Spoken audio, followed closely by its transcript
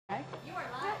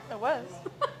was.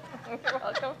 You're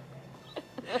welcome.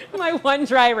 My one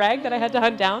dry rag that I had to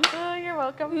hunt down. Oh, you're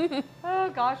welcome. Oh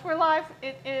gosh, we're live.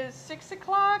 It is 6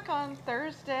 o'clock on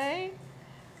Thursday.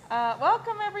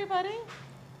 Welcome everybody.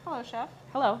 Hello, Chef.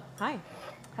 Hello. Hi.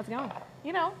 How's it going?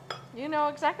 You know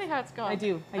exactly how it's going. I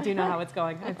do know how it's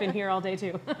going. I've been here all day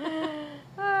too.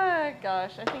 Oh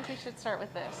gosh, I think we should start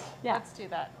with this. Yeah. Let's do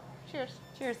that. Cheers.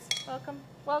 Cheers. Welcome.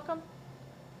 Welcome.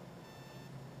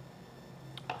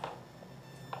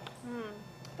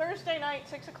 Thursday night,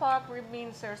 6 o'clock,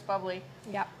 means there's bubbly.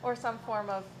 Yeah. Or some form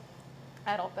of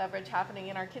adult beverage happening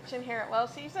in our kitchen here at Well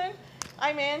Season.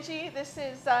 I'm Angie. This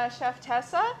is Chef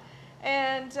Tessa.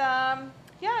 And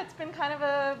yeah, it's been kind of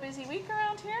a busy week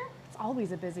around here. It's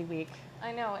always a busy week.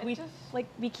 I know.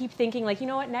 We keep thinking like, you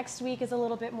know what, next week is a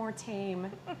little bit more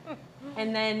tame.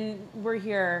 And then we're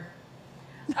here.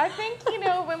 I think,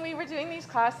 when we were doing these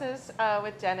classes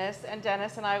with Dennis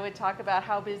and I would talk about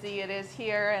how busy it is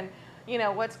here and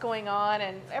what's going on,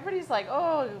 and everybody's like,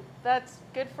 oh, that's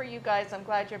good for you guys, I'm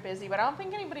glad you're busy, but I don't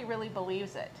think anybody really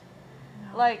believes it.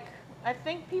 No. Like, I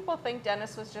think people think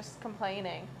Dennis was just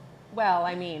complaining. Well,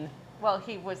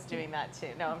 he was doing that too.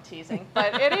 No, I'm teasing.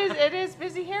 But it is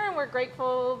busy here, and we're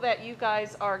grateful that you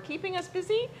guys are keeping us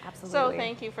busy. Absolutely. So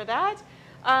thank you for that.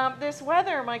 This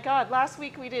weather, my God, last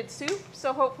week we did soup,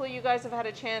 so hopefully you guys have had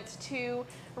a chance to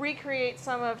recreate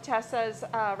some of Tessa's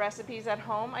recipes at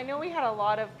home. I know we had a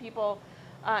lot of people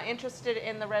interested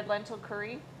in the red lentil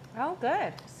curry. Oh,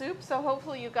 good. Soup, so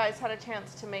hopefully you guys had a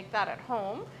chance to make that at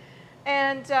home.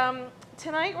 And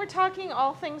tonight we're talking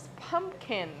all things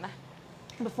pumpkin.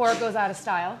 Before it goes out of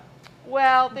style.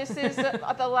 Well, this is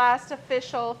the last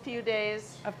official few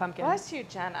days of pumpkin. Bless you,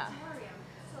 Jenna.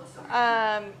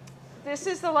 This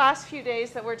is the last few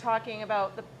days that we're talking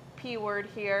about the P word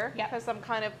here, because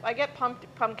I get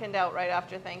pumpkined out right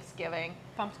after Thanksgiving.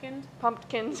 Pumpkined?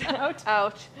 Pumpkined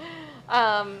out.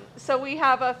 So we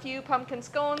have a few pumpkin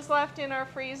scones left in our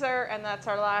freezer, and that's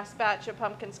our last batch of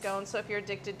pumpkin scones. So if you're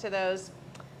addicted to those,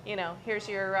 here's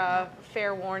your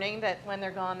fair warning that when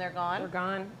they're gone, they're gone. They're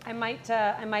gone. I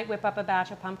might whip up a batch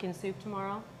of pumpkin soup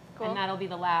tomorrow, and that'll be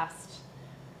the last.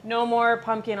 No more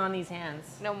pumpkin on these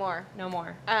hands. No more. No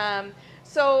more.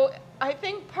 So I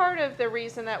think part of the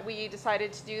reason that we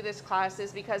decided to do this class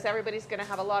is because everybody's going to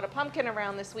have a lot of pumpkin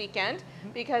around this weekend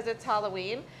because it's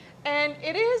Halloween. And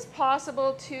it is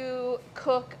possible to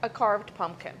cook a carved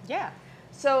pumpkin. Yeah.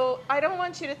 So I don't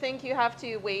want you to think you have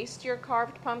to waste your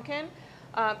carved pumpkin.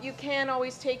 You can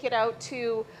always take it out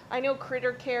to, I know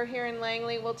Critter Care here in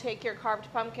Langley will take your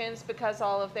carved pumpkins because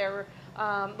all of their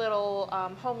little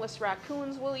homeless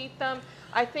raccoons will eat them.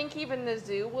 I think even the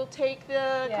zoo will take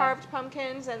the carved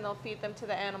pumpkins and they'll feed them to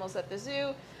the animals at the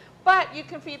zoo. But you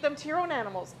can feed them to your own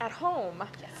animals at home.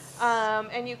 Yes.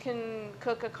 And you can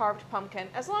cook a carved pumpkin.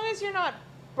 As long as you're not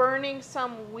burning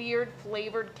some weird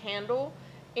flavored candle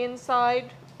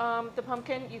inside the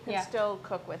pumpkin, you can still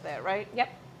cook with it, right? Yep.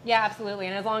 Yeah, absolutely.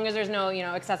 And as long as there's no,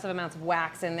 excessive amounts of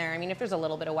wax in there. I mean, if there's a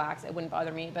little bit of wax, it wouldn't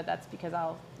bother me, but that's because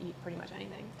I'll eat pretty much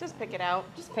anything. Just pick it out.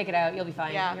 Just pick it out. You'll be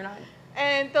fine. Yeah. You're not.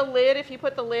 And the lid, if you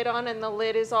put the lid on and the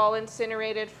lid is all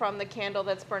incinerated from the candle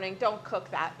that's burning, don't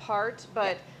cook that part,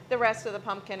 but the rest of the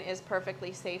pumpkin is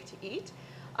perfectly safe to eat.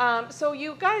 So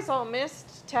you guys all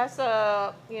missed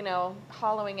Tessa,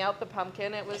 hollowing out the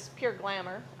pumpkin. It was pure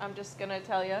glamour. I'm just going to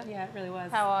tell you. Yeah, it really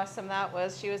was. How awesome that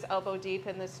was. She was elbow deep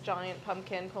in this giant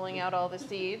pumpkin pulling out all the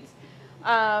seeds.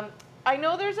 I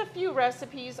know there's a few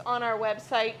recipes on our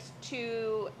website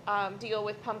to deal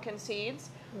with pumpkin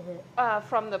seeds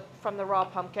from the raw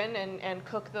pumpkin and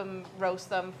cook them,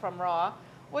 roast them from raw.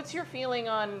 What's your feeling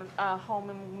on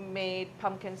homemade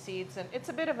pumpkin seeds? And it's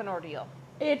a bit of an ordeal.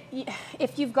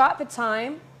 If you've got the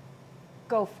time,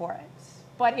 go for it.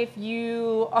 But if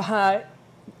you are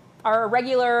a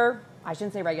regular, I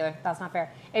shouldn't say regular, that's not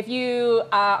fair. If you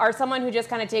are someone who just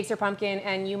kind of takes your pumpkin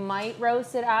and you might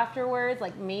roast it afterwards,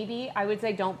 like maybe, I would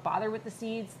say don't bother with the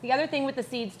seeds. The other thing with the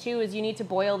seeds too is you need to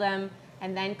boil them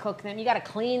and then cook them. You got to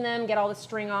clean them, get all the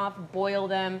string off, boil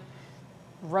them,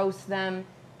 roast them,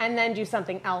 and then do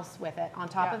something else with it on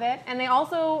top of it. And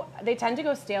they tend to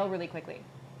go stale really quickly.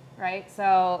 Right?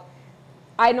 So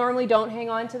I normally don't hang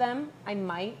on to them. I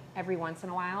might every once in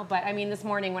a while. But I mean, this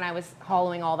morning when I was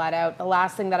hollowing all that out, the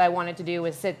last thing that I wanted to do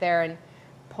was sit there and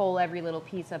pull every little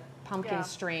piece of pumpkin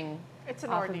string it's an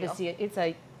off ordeal. of the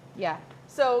seed.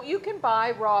 So you can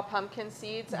buy raw pumpkin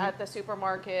seeds at the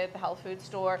supermarket, the health food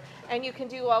store, and you can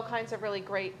do all kinds of really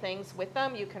great things with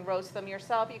them. You can roast them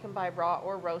yourself. You can buy raw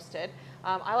or roasted.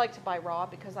 I like to buy raw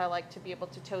because I like to be able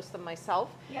to toast them myself.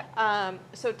 Yep.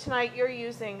 So tonight you're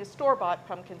using store-bought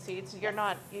pumpkin seeds. You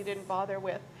didn't bother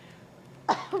with,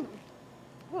 oh,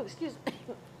 excuse me.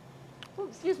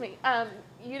 excuse me,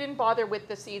 you didn't bother with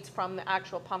the seeds from the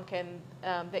actual pumpkin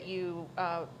that you,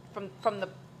 from the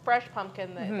fresh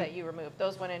pumpkin that you removed.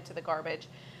 Those went into the garbage.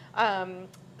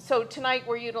 So tonight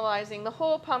we're utilizing the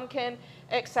whole pumpkin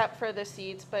except for the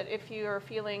seeds, but if you're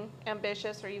feeling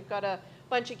ambitious or you've got a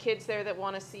bunch of kids there that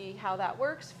want to see how that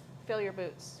works, fill your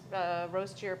boots,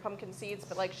 roast your pumpkin seeds,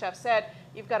 but like Chef said,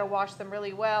 you've got to wash them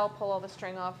really well, pull all the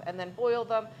string off, and then boil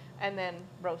them, and then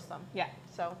roast them. Yeah.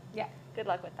 So Yeah. good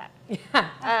luck with that.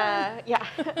 Yeah. Yeah,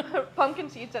 pumpkin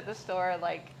seeds at the store are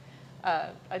like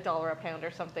 $1 a pound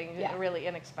or something, Yeah. really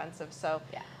inexpensive. So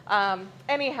Yeah.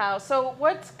 anyhow, so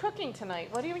what's cooking tonight?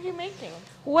 What are you making?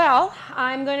 Well,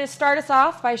 I'm going to start us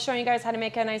off by showing you guys how to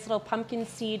make a nice little pumpkin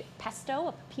seed pesto,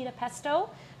 a pita pesto.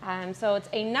 So it's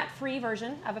a nut-free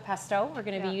version of a pesto. We're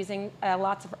going to be using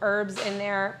lots of herbs in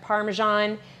there,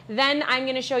 Parmesan. Then I'm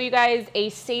going to show you guys a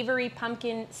savory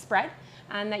pumpkin spread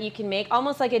that you can make,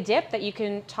 almost like a dip that you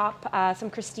can top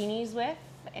some crostinis with,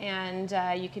 and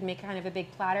you can make kind of a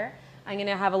big platter. I'm going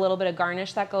to have a little bit of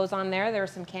garnish that goes on there. There are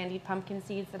some candied pumpkin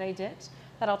seeds that I did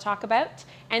that I'll talk about.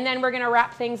 And then we're going to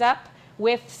wrap things up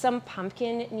with some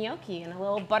pumpkin gnocchi and a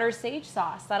little butter sage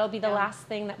sauce. That'll be the last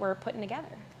thing that we're putting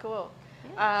together. Cool.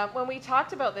 When we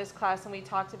talked about this class and we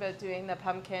talked about doing the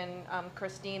pumpkin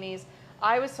crostinis,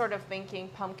 I was sort of thinking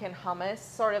pumpkin hummus,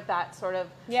 sort of that sort of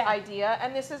idea.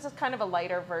 And this is a kind of a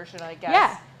lighter version, I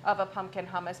guess, of a pumpkin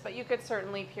hummus. But you could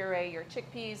certainly puree your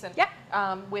chickpeas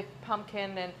and with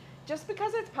pumpkin. And just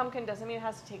because it's pumpkin doesn't mean it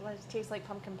has to taste like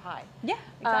pumpkin pie. Yeah,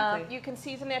 exactly. You can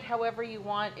season it however you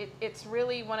want. It's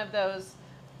really one of those,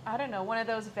 I don't know, one of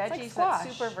those veggies like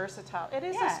that's super versatile. It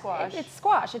is a squash. It's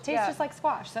squash. It tastes just like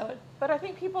squash. So, but I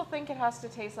think people think it has to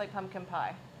taste like pumpkin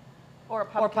pie or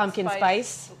pumpkin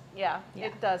spice. Yeah,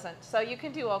 it doesn't. So you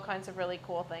can do all kinds of really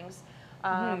cool things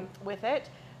with it.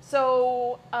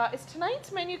 So is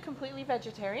tonight's menu completely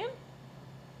vegetarian?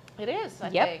 It is, I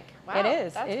think. Wow, it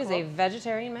is. That's it is cool. a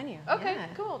vegetarian menu. Okay,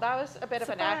 cool. That was a bit of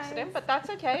an accident, but that's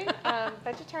okay.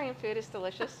 Vegetarian food is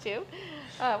delicious too.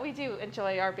 We do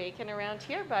enjoy our bacon around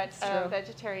here, but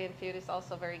vegetarian food is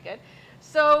also very good.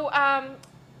 So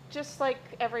just like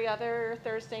every other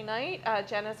Thursday night,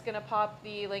 Jenna's going to pop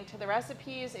the link to the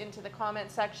recipes into the comment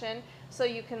section so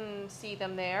you can see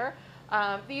them there.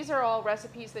 These are all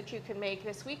recipes that you can make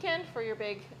this weekend for your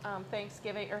big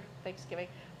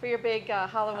for your big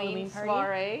Halloween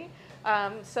soiree.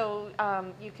 So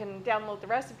you can download the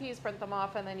recipes, print them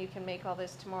off, and then you can make all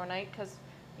this tomorrow night because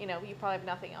you probably have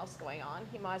nothing else going on.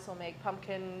 You might as well make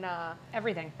pumpkin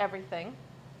everything.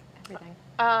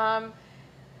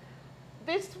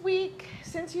 This week,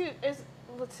 since you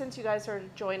guys are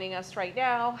joining us right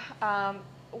now,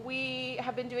 we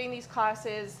have been doing these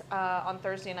classes on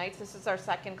Thursday nights. This is our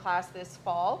second class this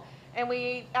fall. And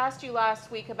we asked you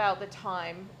last week about the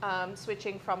time,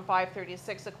 switching from 5:30 to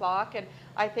 6 o'clock. And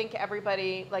I think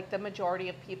everybody, like the majority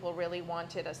of people, really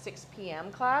wanted a 6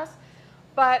 p.m. class.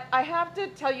 But I have to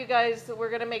tell you guys that we're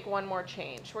going to make one more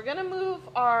change. We're going to move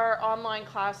our online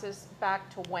classes back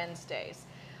to Wednesdays.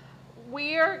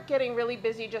 We are getting really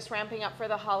busy just ramping up for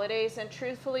the holidays, and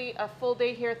truthfully, a full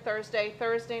day here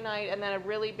Thursday night, and then a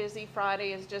really busy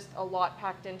Friday is just a lot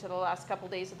packed into the last couple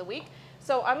days of the week.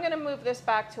 So I'm going to move this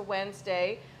back to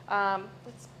Wednesday.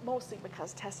 It's mostly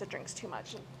because Tessa drinks too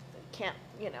much and can't,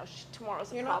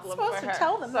 tomorrow's a problem for her. You're not supposed to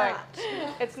tell them that.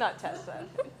 It's not Tessa.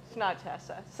 It's not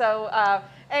Tessa. So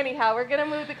anyhow, we're going to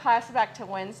move the class back to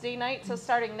Wednesday night. So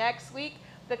starting next week,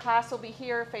 the class will be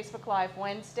here, Facebook Live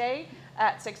Wednesday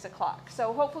at 6 o'clock.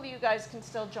 So hopefully you guys can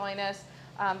still join us.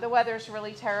 The weather's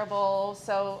really terrible,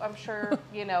 so I'm sure,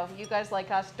 you guys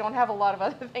like us don't have a lot of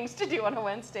other things to do on a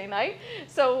Wednesday night.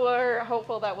 So we're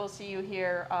hopeful that we'll see you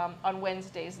here on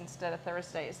Wednesdays instead of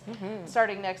Thursdays,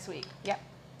 starting next week. Yep.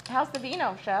 How's the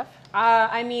vino, Chef?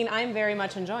 I'm very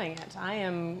much enjoying it. I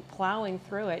am plowing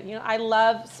through it. I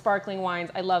love sparkling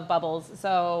wines. I love bubbles,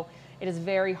 so it is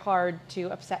very hard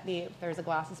to upset me if there's a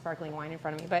glass of sparkling wine in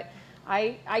front of me. But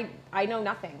I know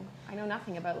nothing. I know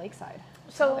nothing about Lakeside.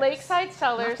 So Lakeside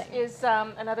Cellars is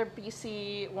another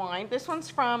BC wine. This one's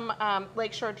from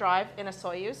Lakeshore Drive in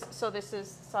Osoyoos. So this is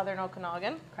Southern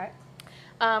Okanagan. Okay.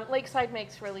 Lakeside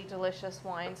makes really delicious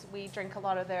wines. We drink a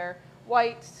lot of their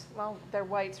whites,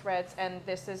 reds, and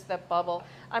this is the bubble.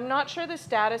 I'm not sure the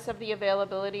status of the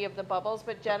availability of the bubbles,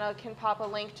 but Jenna can pop a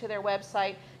link to their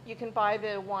website. You can buy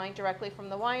the wine directly from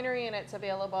the winery, and it's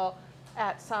available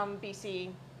at some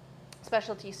BC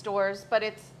specialty stores, but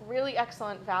it's really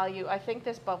excellent value. I think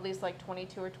this bubbly is like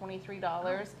 $22 or $23,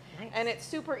 nice. And it's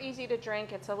super easy to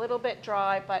drink. It's a little bit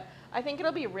dry, but I think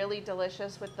it'll be really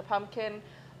delicious with the pumpkin,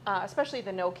 especially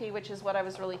the gnocchi, which is what I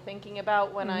was really thinking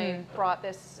about when I brought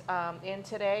this in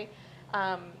today.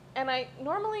 And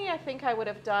normally I think I would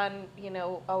have done, you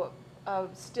know, a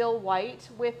still white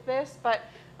with this, but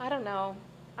I don't know.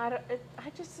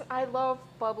 I love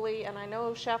bubbly, and I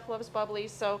know Chef loves bubbly,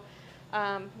 so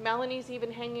Melanie's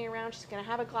even hanging around. She's going to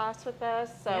have a glass with us.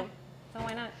 So, yeah. So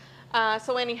why not?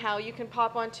 So anyhow, you can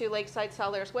pop onto Lakeside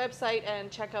Cellars website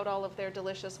and check out all of their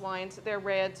delicious wines. Their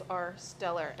reds are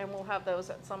stellar, and we'll have those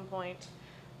at some point.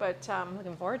 But I'm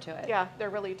looking forward to it. yeah, they're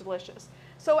really delicious.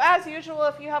 So as usual,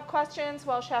 if you have questions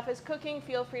while Chef is cooking,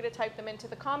 feel free to type them into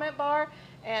the comment bar,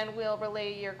 and we'll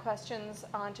relay your questions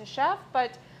on to Chef.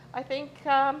 But I think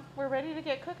we're ready to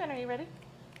get cooking. Are you ready?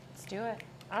 Let's do it.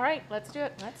 All right, let's do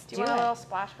it. Let's do you want it. a little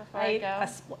splash before I go?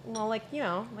 Well, like, you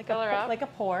know, like Fill her up. like a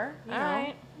pour. You All know.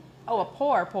 right. Oh, a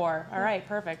pour. All right,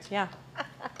 perfect. Yeah.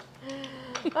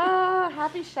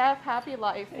 Happy chef, happy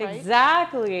life, right?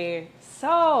 Exactly.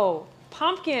 So,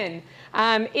 pumpkin.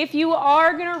 If you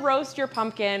are gonna roast your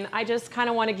pumpkin, I just kind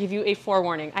of want to give you a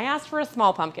forewarning. I asked for a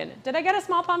small pumpkin. Did I get a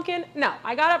small pumpkin? No,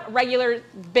 I got a regular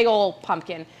big old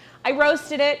pumpkin. I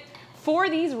roasted it. For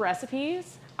these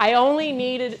recipes, I only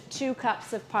needed 2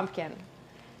 cups of pumpkin.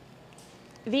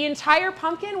 The entire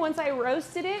pumpkin, once I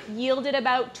roasted it, yielded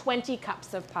about 20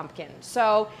 cups of pumpkin.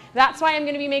 So that's why I'm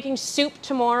going to be making soup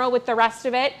tomorrow with the rest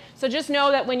of it. So just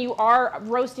know that when you are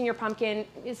roasting your pumpkin,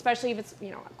 especially if it's, you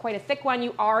know, quite a thick one,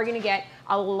 you are going to get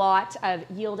a lot of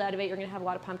yield out of it. You're going to have a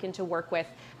lot of pumpkin to work with.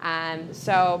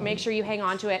 So make sure you hang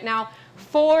on to it. Now,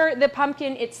 for the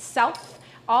pumpkin itself,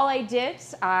 all I did,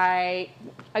 I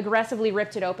aggressively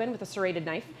ripped it open with a serrated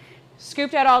knife,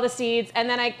 scooped out all the seeds, and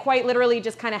then I quite literally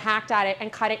just kind of hacked at it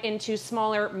and cut it into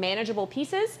smaller, manageable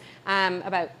pieces,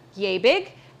 about yay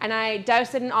big. And I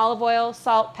doused it in olive oil,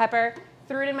 salt, pepper,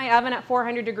 threw it in my oven at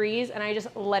 400 degrees, and I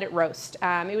just let it roast.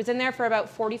 It was in there for about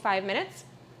 45 minutes.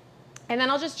 And then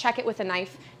I'll just check it with a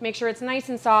knife, make sure it's nice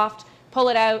and soft, pull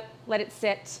it out, let it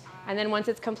sit. And then once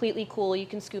it's completely cool, you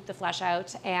can scoop the flesh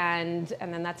out, and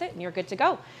then that's it, and you're good to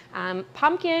go.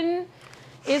 Pumpkin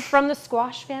is from the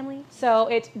squash family, so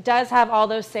it does have all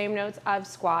those same notes of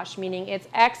squash, meaning it's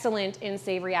excellent in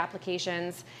savory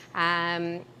applications.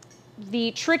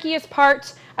 The trickiest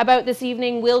part about this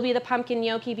evening will be the pumpkin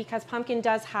gnocchi, because pumpkin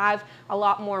does have a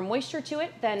lot more moisture to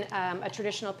it than a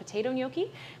traditional potato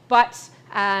gnocchi, but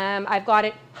I've got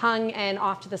it hung and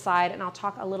off to the side, and I'll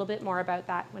talk a little bit more about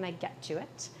that when I get to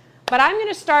it. But I'm going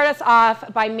to start us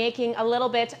off by making a little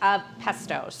bit of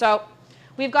pesto. So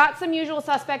we've got some usual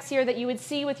suspects here that you would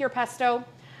see with your pesto.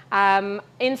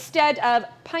 Instead of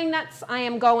pine nuts, I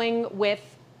am going with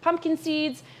pumpkin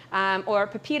seeds or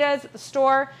pepitas at the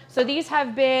store. So these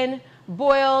have been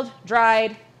boiled,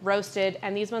 dried, roasted,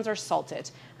 and these ones are salted.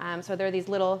 So they're these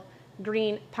little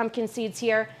green pumpkin seeds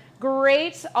here.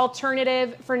 Great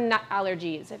alternative for nut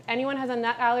allergies. If anyone has a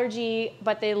nut allergy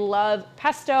but they love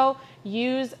pesto,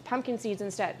 use pumpkin seeds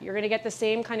instead. You're going to get the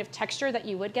same kind of texture that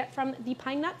you would get from the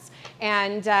pine nuts,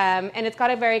 and it's got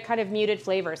a very kind of muted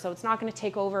flavor, so it's not going to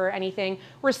take over anything.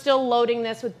 We're still loading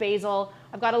this with basil.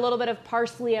 I've got a little bit of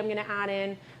parsley I'm going to add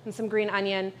in, and some green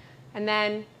onion, and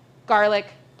then garlic,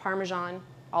 Parmesan,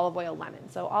 olive oil, lemon.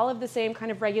 So all of the same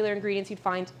kind of regular ingredients you'd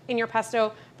find in your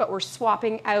pesto, but we're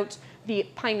swapping out the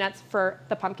pine nuts for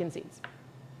the pumpkin seeds.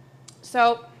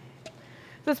 So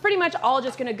it's pretty much all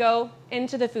just going to go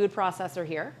into the food processor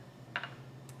here.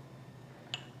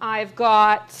 I've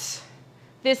got,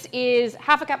 this is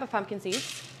half a cup of pumpkin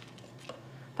seeds.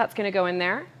 That's going to go in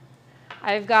there.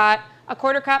 I've got a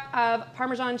 1/4 cup of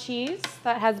Parmesan cheese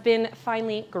that has been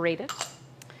finely grated.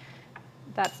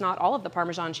 That's not all of the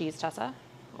Parmesan cheese, Tessa.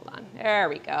 Hold on, there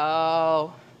we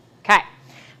go. Okay,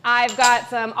 I've got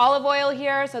some olive oil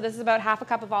here. So this is about half a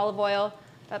cup of olive oil.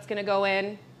 That's going to go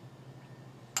in.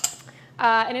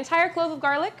 An entire clove of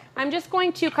garlic. I'm just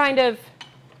going to kind of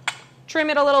trim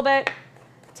it a little bit,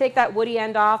 take that woody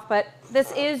end off, but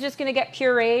this is just going to get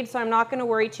pureed, so I'm not going to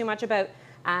worry too much about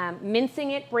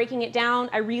mincing it, breaking it down.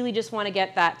 I really just want to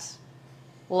get that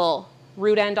little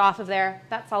root end off of there.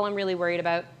 That's all I'm really worried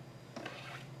about.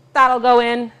 That'll go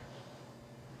in.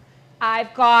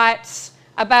 I've got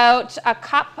about a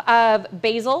cup of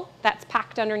basil that's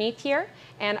packed underneath here,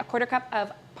 and a 1/4 cup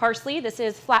of parsley. This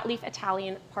is flat leaf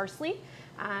Italian parsley.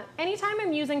 Anytime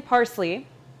I'm using parsley,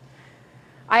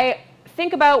 I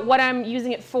think about what I'm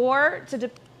using it for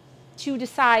to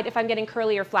decide if I'm getting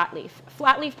curly or flat leaf.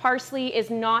 Flat leaf parsley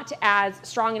is not as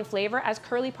strong in flavor as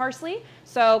curly parsley.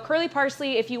 So curly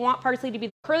parsley, if you want parsley to be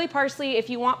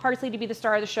the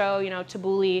star of the show, you know,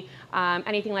 tabbouleh,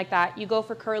 anything like that, you go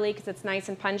for curly because it's nice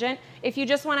and pungent. If you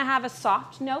just want to have a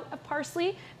soft note of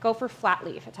parsley, go for flat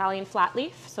leaf, Italian flat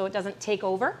leaf, so it doesn't take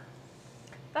over.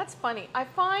 That's funny. I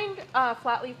find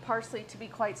flat leaf parsley to be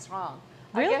quite strong.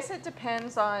 Really? I guess it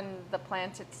depends on the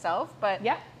plant itself, but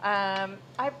Yeah.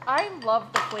 I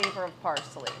love the flavor of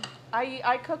parsley.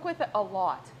 I cook with it a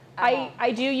lot. at home.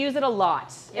 I do use it a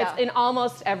lot. Yeah. It's in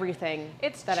almost everything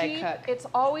It's that cheap, I cook. it's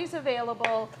always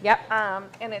available. Yep.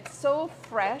 And it's so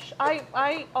fresh.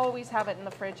 I always have it in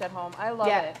the fridge at home. I love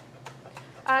Yeah. it.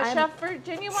 Chef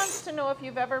Virginia wants to know if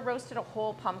you've ever roasted a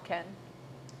whole pumpkin.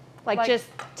 Like just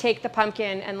take the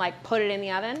pumpkin and like put it in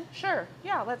the oven? Sure.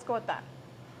 Yeah, let's go with that.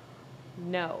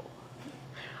 No.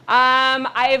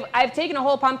 I've taken a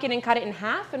whole pumpkin and cut it in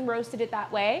half and roasted it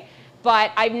that way,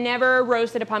 but I've never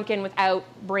roasted a pumpkin without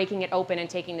breaking it open and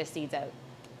taking the seeds out.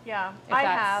 Yeah, If I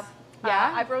that's- have.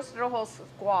 Yeah? I've roasted a whole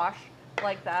squash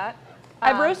like that.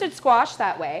 I've roasted squash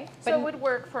that way. So it would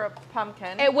work for a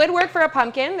pumpkin. It would work for a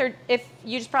pumpkin. If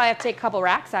you just probably have to take a couple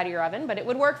racks out of your oven, but it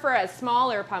would work for a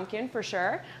smaller pumpkin for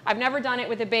sure. I've never done it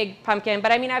with a big pumpkin,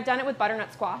 but I mean, I've done it with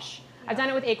butternut squash. Yeah. I've done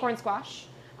it with acorn squash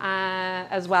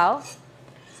as well.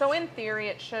 So in theory,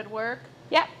 it should work.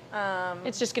 Yeah.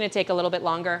 It's just going to take a little bit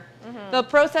longer. The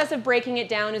process of breaking it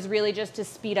down is really just to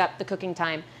speed up the cooking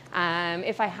time.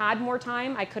 If I had more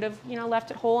time, I could have,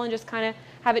 left it whole and just kind of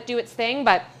have it do its thing,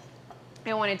 but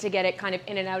I wanted to get it kind of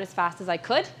in and out as fast as I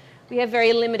could. We have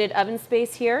very limited oven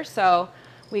space here, so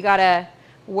we got to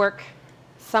work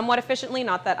somewhat efficiently.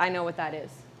 Not that I know what that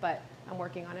is, but I'm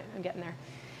working on it. I'm getting there.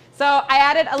 So I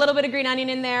added a little bit of green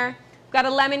onion in there. Got a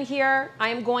lemon here.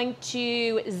 I'm going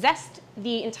to zest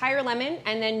the entire lemon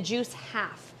and then juice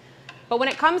half. But when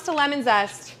it comes to lemon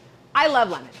zest, I love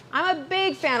lemon. I'm a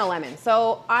big fan of lemon,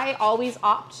 so I always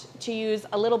opt to use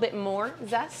a little bit more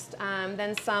zest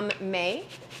than some may.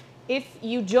 If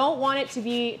you don't want it to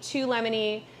be too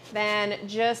lemony, then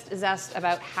just zest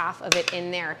about half of it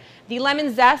in there. The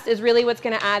lemon zest is really what's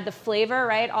going to add the flavor,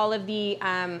 right?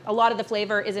 A lot of the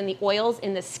flavor is in the oils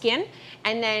in the skin,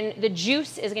 and then the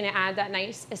juice is going to add that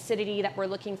nice acidity that we're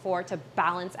looking for to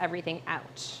balance everything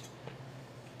out.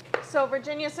 So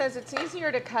Virginia says it's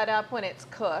easier to cut up when it's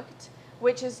cooked,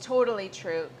 which is totally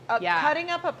true. Yeah. Cutting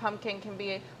up a pumpkin can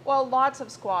be, well, lots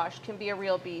of squash can be a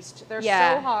real beast. They're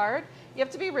Yeah. so hard. You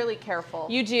have to be really careful.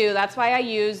 You do. That's why I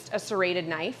used a serrated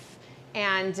knife.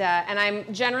 And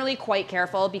I'm generally quite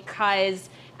careful because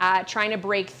trying to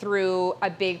break through a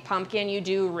big pumpkin, you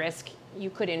do risk, you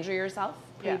could injure yourself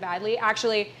pretty badly.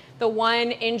 Actually, the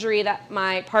one injury that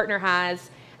my partner has,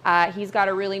 he's got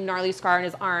a really gnarly scar on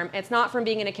his arm. It's not from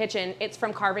being in a kitchen, it's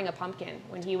from carving a pumpkin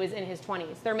when he was in his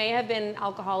 20s. There may have been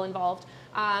alcohol involved,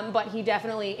 but he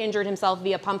definitely injured himself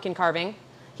via pumpkin carving.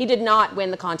 He did not win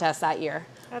the contest that year.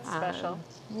 That's special.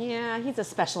 Yeah, he's a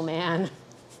special man.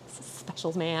 He's a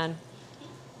special man.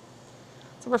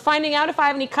 So we're finding out if I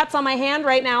have any cuts on my hand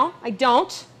right now. I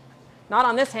don't. Not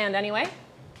on this hand anyway.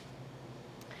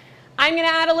 I'm going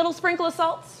to add a little sprinkle of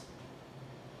salt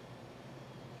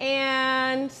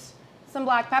and some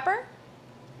black pepper.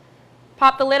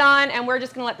 Pop the lid on, and we're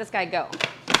just going to let this guy go.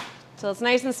 So it's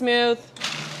nice and smooth.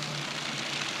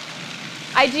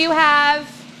 I do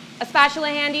have a spatula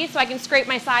handy so I can scrape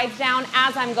my sides down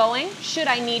as I'm going, should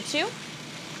I need to.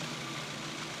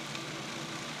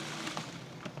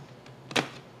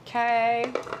 Okay.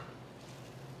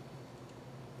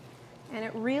 And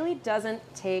it really doesn't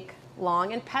take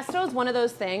long. And pesto is one of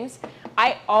those things.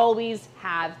 I always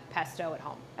have pesto at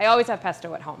home. I always have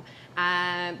pesto at home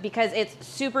because it's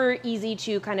super easy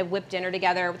to kind of whip dinner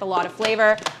together with a lot of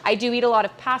flavor. I do eat a lot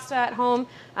of pasta at home.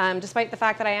 Despite the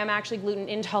fact that I am actually gluten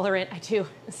intolerant, I do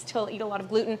still eat a lot of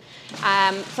gluten.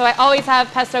 So I always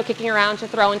have pesto kicking around to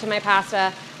throw into my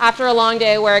pasta. After a long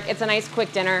day of work, it's a nice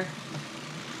quick dinner.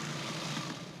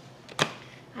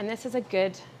 And this is a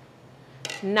good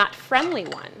nut-friendly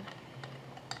one.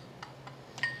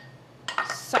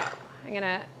 So I'm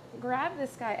gonna grab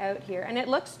this guy out here, and it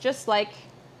looks just like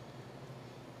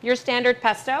your standard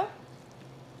pesto.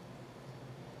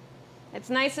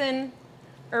 It's nice and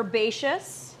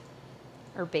herbaceous.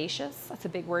 Herbaceous, that's a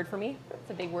big word for me. It's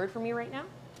a big word for me right now.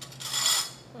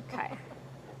 Okay.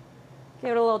 Give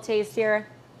it a little taste here.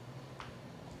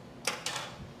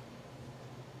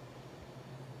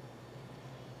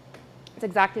 It's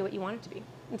exactly what you want it to be.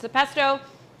 It's a pesto.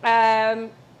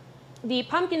 The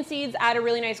pumpkin seeds add a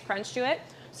really nice crunch to it,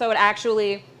 so it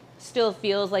actually still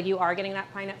feels like you are getting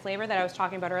that pine nut flavor that I was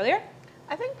talking about earlier.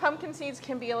 I think pumpkin seeds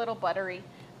can be a little buttery.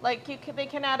 Like they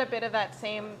can add a bit of that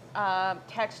same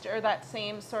texture, that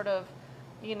same sort of,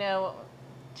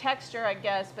 texture, I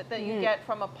guess, but that you get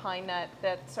from a pine nut,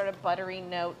 that sort of buttery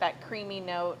note, that creamy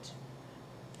note.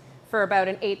 For about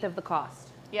 1/8 of the cost.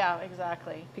 Yeah,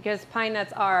 exactly. Because pine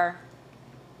nuts are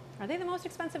they the most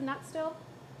expensive nut still?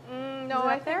 No,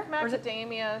 I think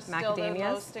macadamia is still the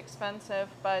macadamias? most expensive,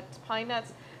 but pine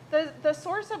nuts, The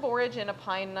source of origin of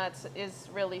pine nuts is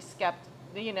really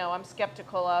I'm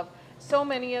skeptical of. So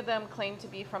many of them claim to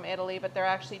be from Italy, but they're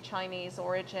actually Chinese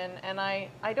origin, and I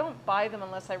don't buy them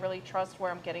unless I really trust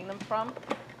where I'm getting them from.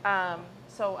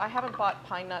 So I haven't bought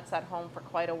pine nuts at home for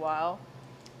quite a while.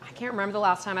 I can't remember the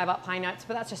last time I bought pine nuts,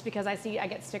 but that's just because I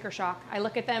get sticker shock. I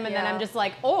look at them and then Yeah. I'm just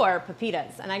like, or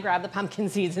pepitas, and I grab the pumpkin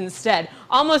seeds instead,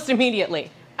 almost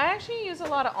immediately. I actually use a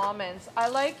lot of almonds. I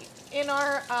like in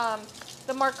our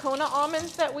the Marcona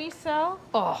almonds that we sell.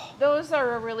 Oh, Those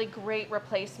are a really great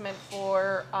replacement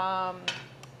for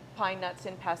pine nuts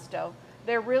in pesto.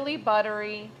 They're really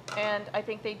buttery, and I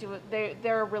think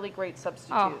they're a really great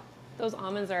substitute. oh, those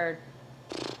almonds are.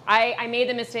 I made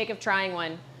the mistake of trying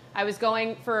one. I was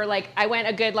going for I went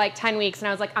a good 10 weeks, and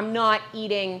I was like, I'm not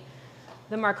eating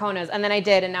the Marconas, and then I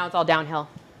did, and now it's all downhill.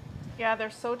 Yeah, they're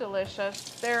so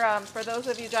delicious. They're for those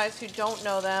of you guys who don't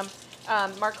know them,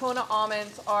 Marcona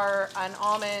almonds are an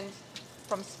almond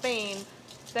from Spain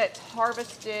that's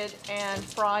harvested and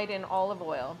fried in olive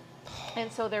oil.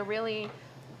 And so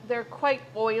they're quite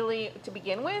oily to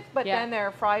begin with, but Yeah. then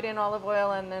they're fried in olive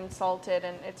oil and then salted,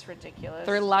 and it's ridiculous.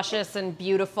 They're luscious and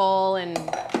beautiful and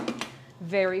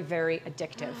very, very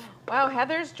addictive. Wow,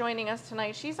 Heather's joining us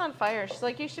tonight. She's on fire. She's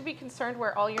like, you should be concerned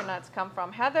where all your nuts come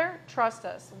from. Heather, trust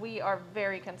us. We are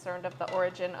very concerned of the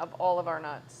origin of all of our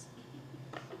nuts.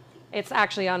 It's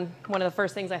actually on one of the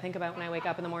first things I think about when I wake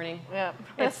up in the morning. Yeah.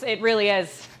 It really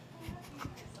is.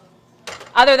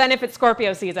 Other than if it's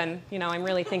Scorpio season, I'm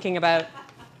really thinking about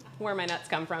where my nuts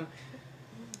come from.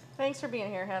 Thanks for being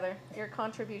here, Heather. Your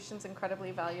contribution's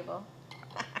incredibly valuable.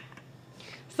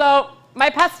 So my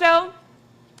pesto,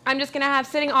 I'm just going to have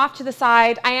sitting off to the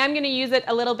side. I am going to use it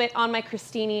a little bit on my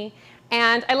crostini.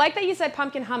 And I like that you said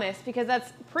pumpkin hummus, because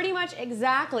that's pretty much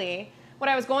exactly what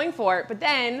I was going for. But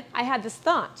then I had this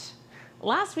thought.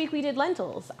 Last week we did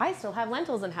lentils. I still have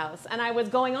lentils in house. And I was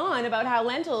going on about how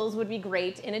lentils would be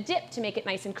great in a dip to make it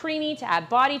nice and creamy, to add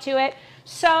body to it.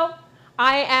 So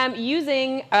I am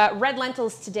using red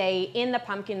lentils today in the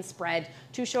pumpkin spread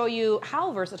to show you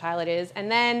how versatile it is.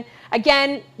 And then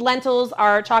again, lentils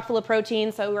are chock full of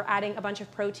protein, so we're adding a bunch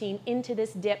of protein into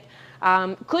this dip.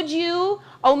 Could you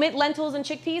omit lentils and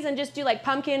chickpeas and just do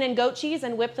pumpkin and goat cheese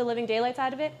and whip the living daylights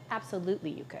out of it? Absolutely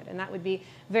you could, and that would be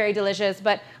very delicious,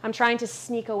 but I'm trying to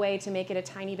sneak away to make it a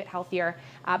tiny bit healthier.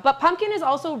 But pumpkin is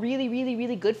also really, really,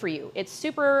 really good for you. It's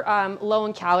super low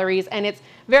in calories, and it's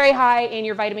very high in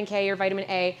your vitamin K, your vitamin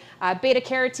A,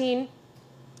 beta-carotene.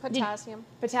 Potassium.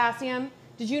 Potassium.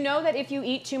 Did you know that if you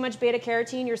eat too much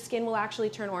beta-carotene, your skin will actually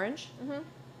turn orange? Mm-hmm.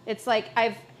 It's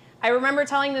I remember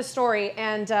telling this story,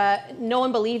 and no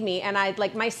one believed me, and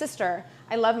my sister,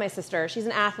 I love my sister, she's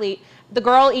an athlete. The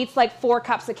girl eats 4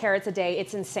 cups of carrots a day.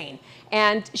 It's insane.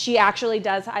 And she actually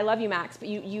does, I love you, Max, but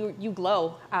you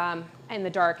glow in the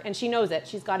dark, and she knows it.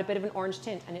 She's got a bit of an orange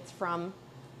tint, and it's from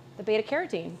the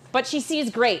beta-carotene. But she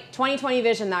sees great. 20/20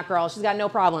 vision, that girl. She's got no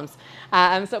problems.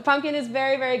 So pumpkin is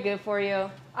very, very good for you.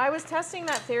 I was testing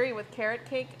that theory with carrot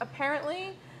cake. Apparently,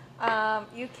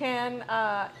 you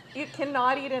cannot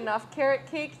eat enough carrot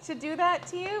cake to do that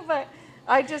to you, but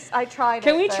I tried it.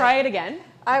 Can we try it again?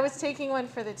 I was taking one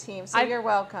for the team, so you're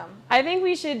welcome. I think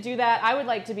we should do that. I would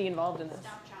like to be involved in this.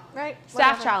 Staff challenge. Right?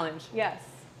 Staff Whatever. challenge, yes.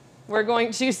 We're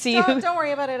going to see Don't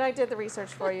worry about it. I did the research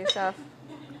for you, Chef.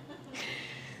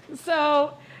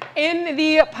 So in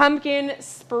the pumpkin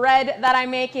spread that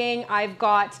I'm making, I've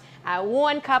got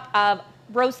 1 cup of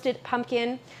roasted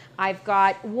pumpkin. I've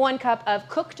got 1 cup of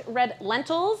cooked red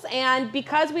lentils, and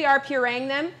because we are pureeing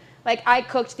them, I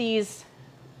cooked these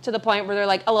to the point where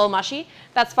they're a little mushy.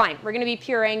 That's fine. We're going to be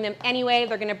pureeing them anyway.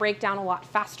 They're going to break down a lot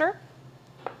faster.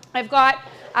 I've got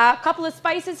a couple of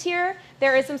spices here.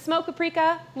 There is some smoked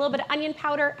paprika, a little bit of onion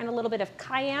powder, and a little bit of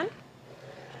cayenne.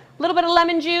 A little bit of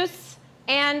lemon juice,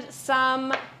 and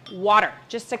some water,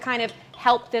 just to kind of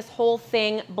help this whole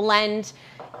thing blend.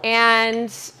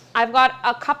 And I've got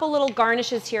a couple little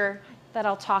garnishes here that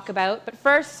I'll talk about. But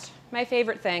first, my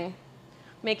favorite thing,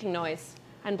 making noise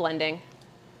and blending.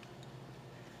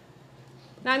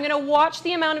 Now I'm going to watch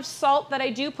the amount of salt that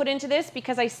I do put into this,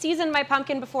 because I seasoned my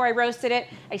pumpkin before I roasted it.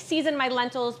 I seasoned my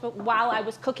lentils but while I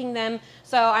was cooking them.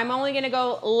 So I'm only going to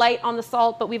go light on the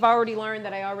salt, but we've already learned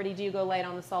that I already do go light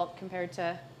on the salt compared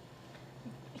to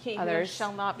He others. who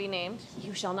shall not be named.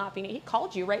 You shall not be. He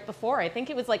called you right before. I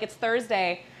think it was it's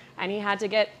Thursday, and he had to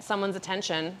get someone's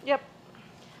attention. Yep.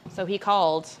 So he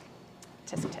called.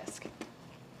 Tisk tisk.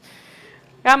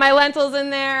 Got my lentils in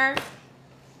there.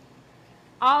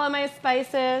 All of my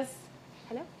spices.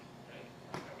 Hello.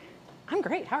 I'm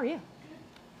great. How are you?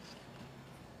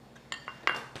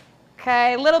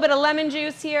 Okay, a little bit of lemon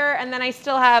juice here, and then I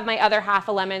still have my other half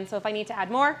a lemon, so if I need to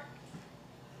add more,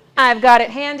 I've got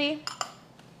it handy.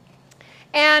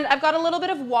 And I've got a little bit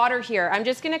of water here. I'm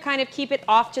just gonna kind of keep it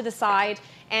off to the side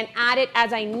and add it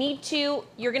as I need to.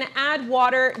 You're gonna add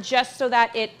water just so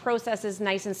that it processes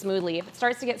nice and smoothly. If it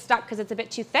starts to get stuck because it's a bit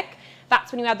too thick,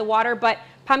 that's when you add the water, but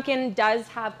pumpkin does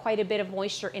have quite a bit of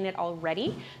moisture in it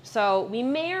already. So we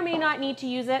may or may not need to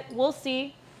use it, we'll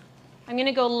see. I'm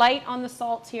gonna go light on the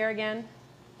salt here again.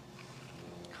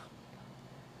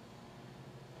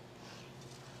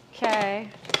 Okay,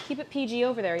 keep it PG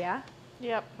over there, yeah?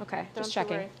 Yep. Okay, Don't just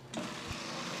checking. worry.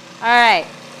 All right.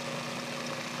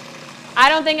 I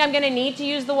don't think I'm gonna need to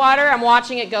use the water. I'm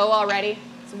watching it go already.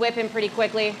 It's whipping pretty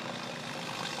quickly.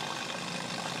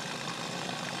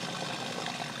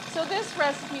 So this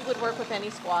recipe would work with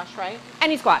any squash, right?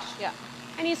 Any squash. Yeah.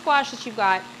 Any squash that you've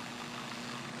got.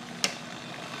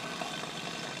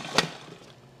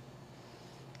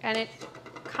 And it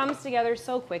comes together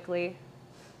so quickly.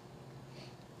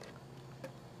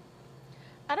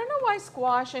 I don't know why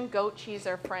squash and goat cheese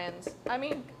are friends. I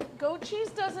mean, goat cheese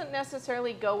doesn't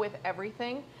necessarily go with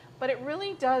everything, but it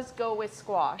really does go with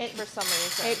squash for some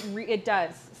reason. It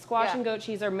does. Squash Yeah. and goat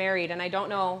cheese are married, and I don't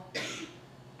know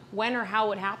when or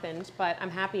how it happened, but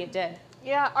I'm happy it did.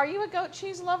 Yeah, are you a goat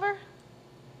cheese lover?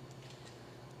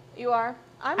 You are?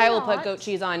 I will put goat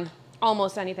cheese on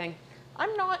almost anything.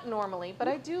 I'm not normally, but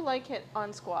I do like it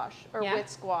on squash or Yeah? with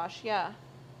squash, yeah.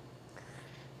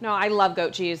 No, I love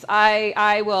goat cheese.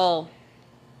 I will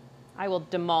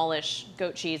demolish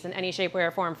goat cheese in any shape, way,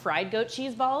 or form. Fried goat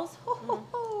cheese balls. Ho, ho,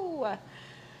 ho.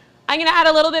 I'm gonna add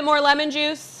a little bit more lemon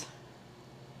juice,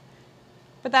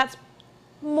 but that's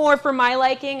more for my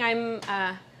liking. I'm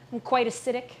quite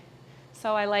acidic,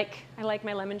 so I like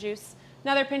my lemon juice.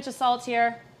 Another pinch of salt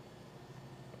here,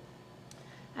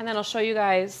 and then I'll show you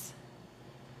guys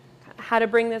how to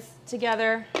bring this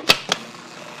together.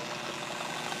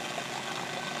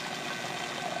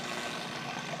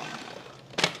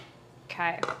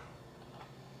 Okay.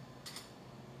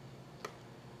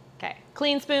 Okay,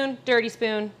 clean spoon, dirty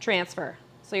spoon, transfer.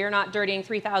 So you're not dirtying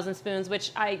 3,000 spoons,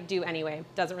 which I do anyway,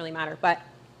 doesn't really matter, but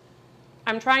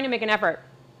I'm trying to make an effort.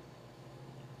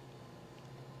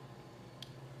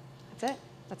 That's it,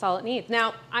 that's all it needs.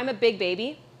 Now, I'm a big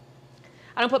baby.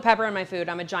 I don't put pepper in my food,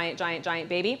 I'm a giant, giant, giant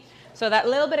baby. So that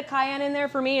little bit of cayenne in there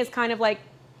for me is kind of like,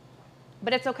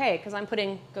 but it's okay, because I'm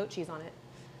putting goat cheese on it.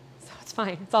 So it's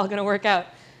fine, it's all gonna work out.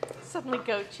 Suddenly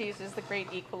goat cheese is the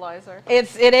great equalizer.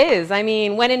 It is. I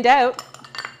mean, when in doubt,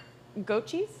 goat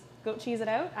cheese? Goat cheese it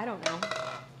out? I don't know.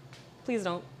 Please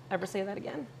don't ever say that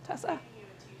again, Tessa.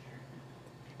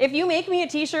 If you make me a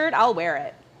t-shirt, I'll wear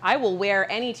it. I will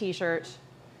wear any t-shirt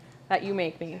that you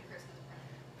make me.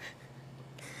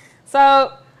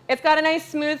 So it's got a nice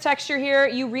smooth texture here.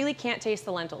 You really can't taste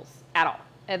the lentils at all.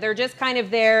 They're just kind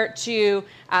of there to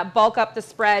bulk up the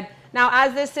spread. Now,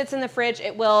 as this sits in the fridge,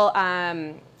 it will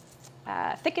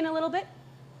thicken a little bit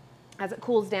as it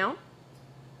cools down.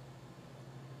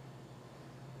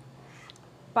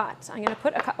 But I'm going to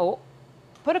put a couple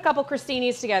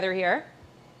crostinis together here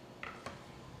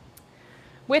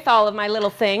with all of my little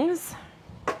things.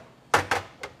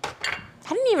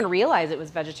 I didn't even realize it was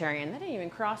vegetarian. That didn't even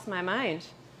cross my mind.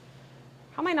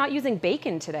 How am I not using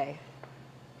bacon today?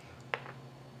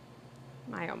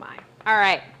 My, oh my. All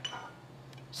right.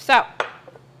 So,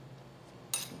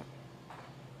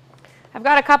 I've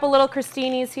got a couple little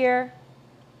crostinis here.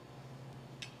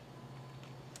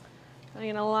 I'm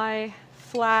going to lie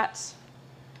flat.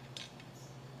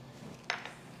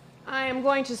 I am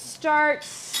going to start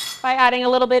by adding a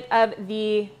little bit of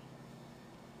the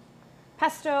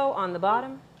pesto on the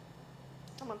bottom.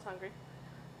 Someone's hungry.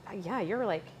 Yeah, you're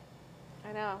like,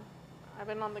 I know. I've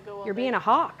been on the go all you're day. being a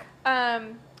hawk.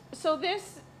 So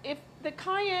this, if the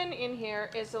cayenne in here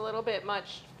is a little bit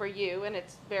much for you, and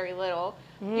it's very little,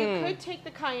 you could take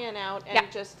the cayenne out and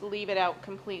just leave it out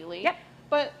completely. Yep.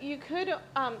 But you could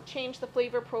change the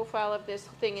flavor profile of this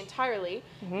thing entirely.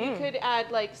 You could add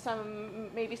like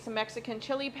maybe some Mexican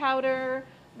chili powder,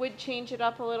 would change it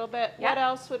up a little bit. Yeah. What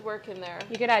else would work in there?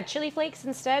 You could add chili flakes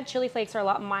instead. Chili flakes are a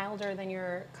lot milder than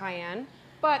your cayenne.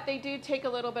 But they do take a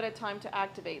little bit of time to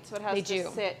activate, so it has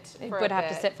to sit for a bit. It would have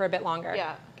to sit for a bit longer.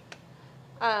 Yeah.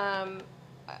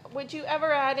 Would you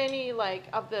ever add any like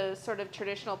of the sort of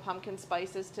traditional pumpkin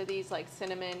spices to these, like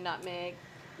cinnamon, nutmeg?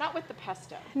 Not with the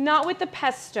pesto. Not with the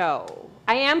pesto.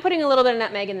 I am putting a little bit of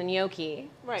nutmeg in the gnocchi.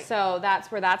 Right. So that's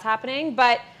where that's happening.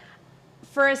 But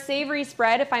for a savory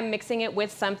spread, if I'm mixing it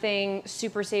with something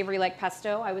super savory like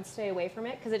pesto, I would stay away from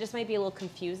it because it just might be a little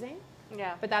confusing.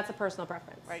 Yeah. But that's a personal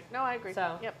preference. Right. No, I agree.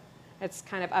 So yep. it's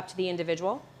kind of up to the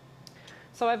individual.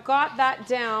 So I've got that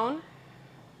down.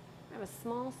 I have a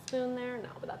small spoon there. No,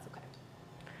 but that's okay.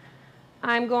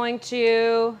 I'm going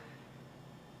to...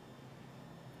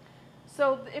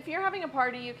 So if you're having a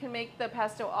party, you can make the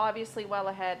pesto obviously well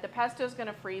ahead. The pesto is going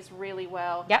to freeze really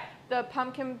well. Yep. The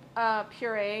pumpkin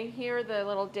puree here, the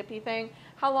little dippy thing,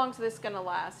 how long is this going to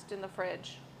last in the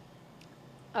fridge?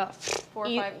 4 or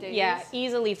 5 days? Yeah,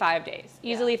 easily 5 days.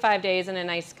 Easily 5 days in a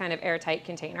nice kind of airtight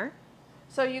container.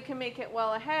 So you can make it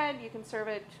well ahead. You can serve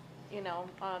it, you know,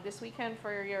 this weekend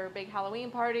for your big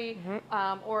Halloween party.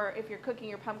 Or if you're cooking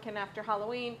your pumpkin after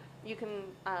Halloween, you can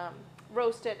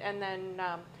roast it and then...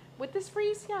 would this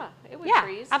freeze? Yeah, it would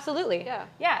freeze. Yeah, absolutely. Yeah.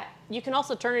 Yeah, you can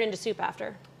also turn it into soup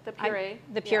after. The puree?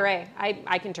 The puree. Yeah.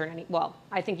 I can turn any, well,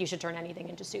 I think you should turn anything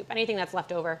into soup. Anything that's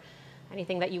left over,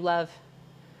 anything that you love,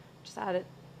 just add it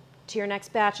to your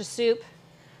next batch of soup.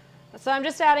 So I'm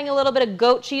just adding a little bit of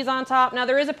goat cheese on top. Now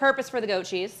there is a purpose for the goat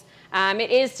cheese.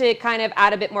 It is to kind of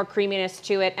add a bit more creaminess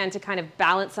to it and to kind of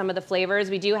balance some of the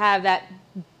flavors. We do have that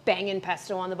banging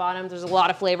pesto on the bottom. There's a lot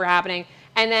of flavor happening.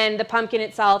 And then the pumpkin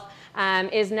itself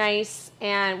is nice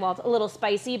and, well, it's a little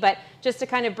spicy, but just to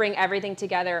kind of bring everything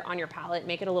together on your palate,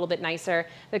 make it a little bit nicer.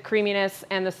 The creaminess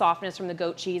and the softness from the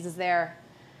goat cheese is there.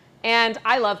 And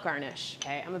I love garnish,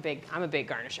 okay? I'm a big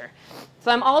garnisher.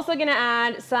 So I'm also gonna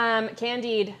add some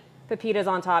candied pepitas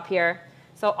on top here.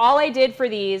 So all I did for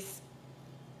these,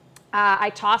 I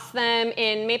tossed them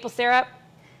in maple syrup,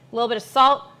 a little bit of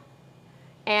salt,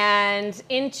 and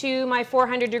into my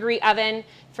 400-degree oven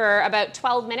for about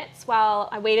 12 minutes while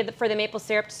I waited for the maple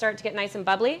syrup to start to get nice and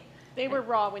bubbly. They were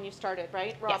raw when you started,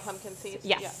 right? Raw pumpkin seeds?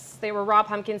 Yes, they were raw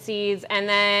pumpkin seeds. And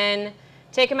then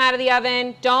take them out of the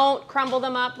oven. Don't crumble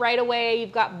them up right away.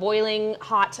 You've got boiling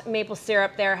hot maple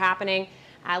syrup there happening.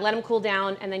 Let them cool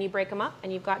down, and then you break them up,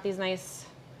 and you've got these nice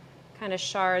kind of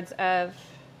shards of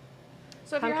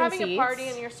So if you're having a party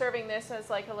and you're serving this as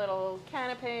like a little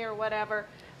canapé or whatever,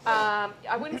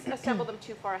 I wouldn't assemble them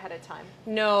too far ahead of time.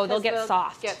 No, they'll get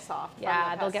soft. Get soft.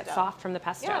 Yeah, they'll get soft from the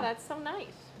pesto. Yeah, that's so nice.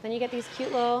 Then you get these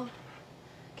cute little...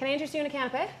 Can I interest you in a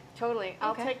canapé? Totally.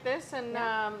 I'll take this and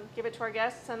give it to our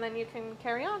guests, and then you can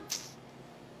carry on.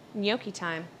 Gnocchi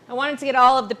time. I wanted to get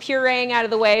all of the pureeing out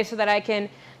of the way so that I can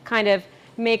kind of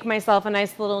make myself a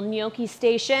nice little gnocchi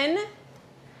station,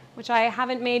 which I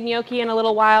haven't made gnocchi in a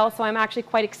little while, so I'm actually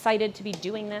quite excited to be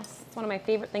doing this. It's one of my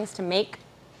favorite things to make.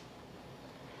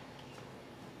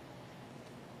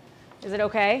 Is it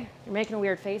okay? You're making a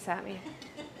weird face at me.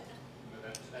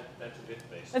 That's a good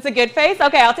face. That's a good face?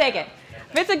 Okay, I'll take it.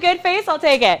 If it's a good face, I'll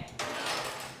take it.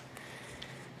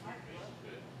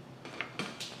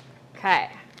 Okay.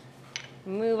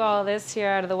 Move all this here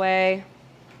out of the way.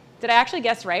 Did I actually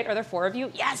guess right? Are there 4 of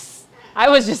you? Yes! I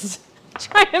was just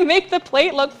trying to make the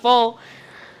plate look full.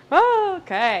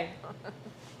 Okay.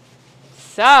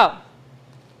 So,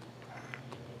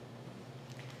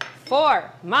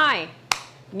 for my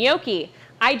gnocchi,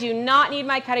 I do not need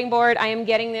my cutting board. I am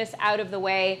getting this out of the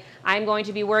way. I'm going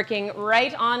to be working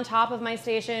right on top of my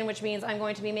station, which means I'm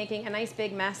going to be making a nice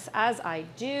big mess as I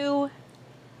do.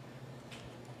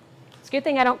 It's a good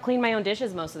thing I don't clean my own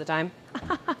dishes most of the time.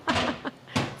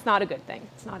 It's not a good thing.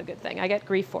 It's not a good thing. I get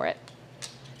grief for it.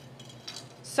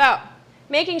 So,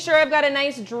 making sure I've got a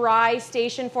nice dry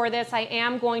station for this, I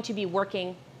am going to be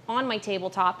working on my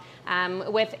tabletop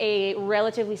with a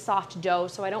relatively soft dough,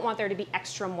 so I don't want there to be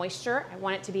extra moisture. I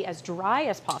want it to be as dry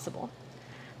as possible.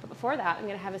 But before that, I'm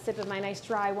going to have a sip of my nice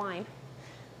dry wine,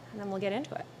 and then we'll get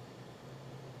into it.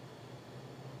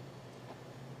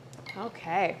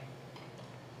 Okay.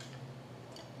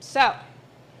 So,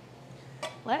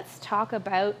 let's talk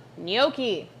about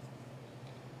gnocchi.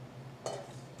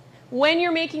 When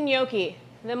you're making gnocchi,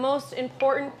 the most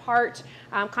important part,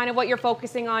 kind of what you're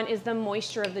focusing on, is the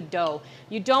moisture of the dough.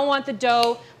 You don't want the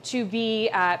dough to be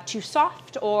too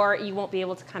soft, or you won't be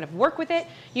able to kind of work with it.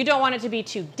 You don't want it to be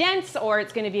too dense, or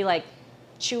it's going to be like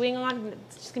chewing on.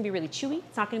 It's just going to be really chewy.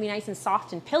 It's not going to be nice and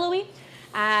soft and pillowy.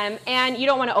 And you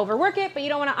don't want to overwork it, but you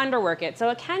don't want to underwork it. So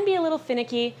it can be a little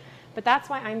finicky, but that's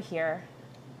why I'm here,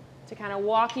 to kind of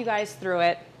walk you guys through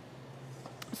it.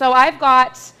 So I've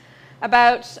got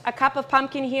about a cup of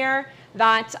pumpkin here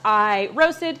that I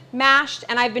roasted, mashed,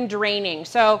 and I've been draining.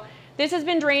 So this has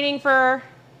been draining for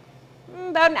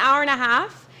about an hour and a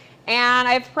half, and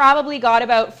I've probably got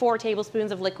about 4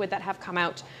 tablespoons of liquid that have come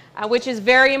out, which is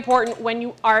very important when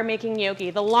you are making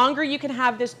gnocchi. The longer you can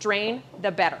have this drain,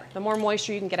 the better. The more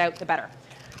moisture you can get out, the better.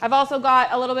 I've also got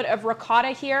a little bit of ricotta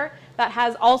here that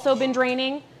has also been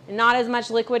draining. Not as much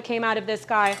liquid came out of this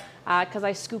guy because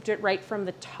I scooped it right from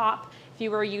the top. If you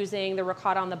were using the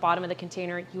ricotta on the bottom of the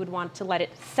container, you would want to let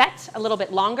it set a little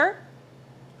bit longer.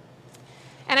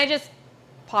 And I just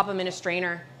pop them in a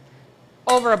strainer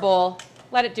over a bowl,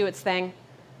 let it do its thing.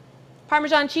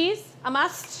 Parmesan cheese, a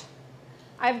must.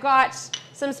 I've got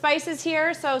some spices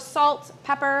here, so salt,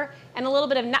 pepper, and a little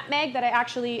bit of nutmeg that I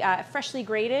actually freshly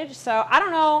grated. So I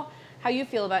don't know how you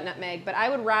feel about nutmeg, but I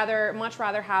would much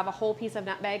rather have a whole piece of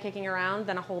nutmeg kicking around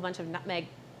than a whole bunch of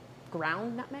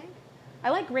ground nutmeg. I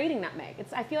like grating nutmeg.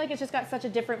 I feel like it's just got such a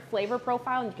different flavor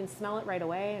profile, and you can smell it right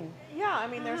away. And yeah, I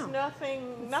mean, there's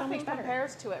nothing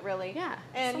compares to it really. Yeah,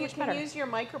 and you can use your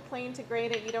microplane to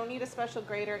grate it. You don't need a special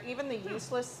grater. Even the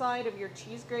useless side of your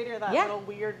cheese grater, that little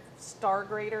weird star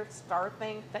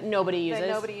thing that nobody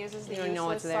uses. The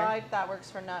useless side, that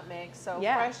works for nutmeg. So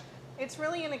fresh. It's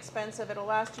really inexpensive. It'll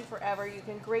last you forever. You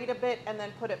can grate a bit and then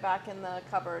put it back in the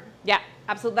cupboard. Yeah,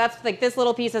 absolutely. That's like, this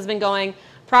little piece has been going,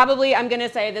 probably, I'm going to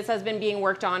say this has been being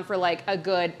worked on for like a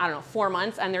good, I don't know, 4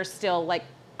 months, and there's still like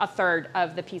a third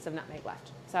of the piece of nutmeg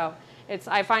left. So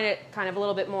I find it kind of a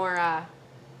little bit more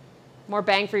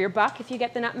bang for your buck if you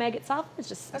get the nutmeg itself. It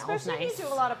just smells Especially nice. if you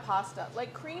do a lot of pasta.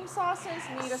 Like cream sauces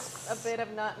need a bit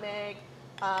of nutmeg.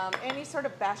 Any sort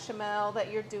of bechamel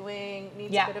that you're doing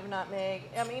needs a bit of nutmeg.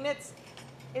 I mean,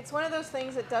 it's one of those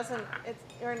things that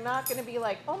you're not going to be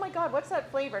like, oh my God, what's that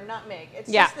flavor? Nutmeg.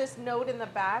 It's just this note in the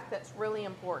back that's really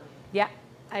important. Yeah,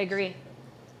 I agree.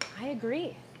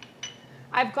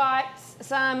 I've got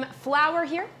some flour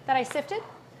here that I sifted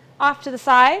off to the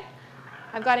side.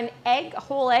 I've got a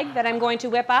whole egg that I'm going to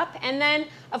whip up. And then,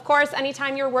 of course,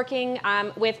 anytime you're working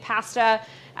with pasta,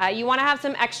 you want to have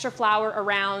some extra flour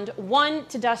around. 1,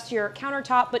 to dust your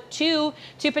countertop, but 2,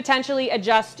 to potentially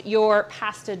adjust your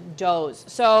pasta doughs.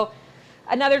 So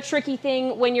another tricky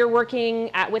thing when you're working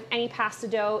with any pasta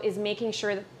dough is making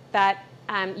sure that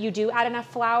you do add enough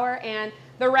flour. And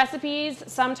the recipes,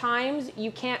 sometimes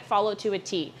you can't follow to a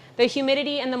T. The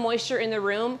humidity and the moisture in the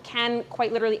room can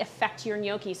quite literally affect your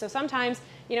gnocchi. So sometimes,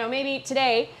 maybe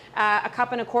today, 1.25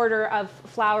 cups of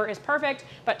flour is perfect,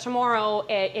 but tomorrow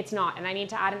it's not, and I need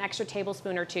to add an extra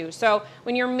tablespoon or 2. So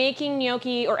when you're making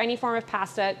gnocchi or any form of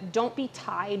pasta, don't be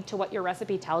tied to what your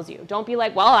recipe tells you. Don't be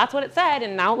like, well, that's what it said,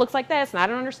 and now it looks like this, and I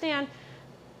don't understand.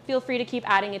 Feel free to keep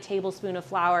adding a tablespoon of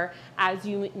flour as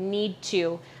you need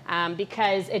to,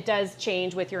 because it does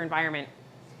change with your environment.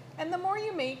 And the more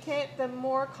you make it, the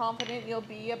more confident you'll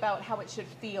be about how it should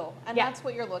feel. And that's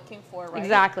what you're looking for, right?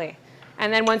 Exactly.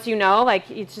 And then once you know, like,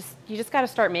 you just got to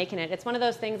start making it. It's one of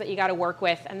those things that you got to work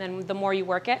with, and then the more you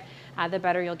work it, the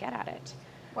better you'll get at it.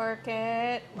 Work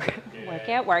it. Work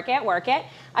it.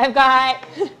 I've got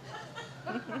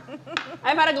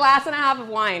I've had 1.5 glasses of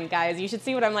wine, guys. You should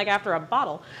see what I'm like after a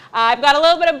bottle. I've got a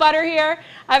little bit of butter here.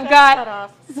 I've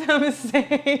got some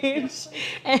sage,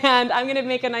 and I'm going to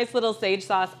make a nice little sage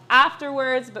sauce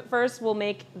afterwards, but first we'll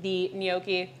make the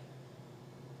gnocchi.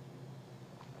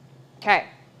 Okay.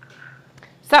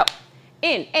 So,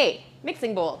 in a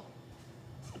mixing bowl,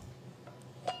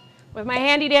 with my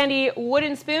handy dandy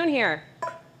wooden spoon here,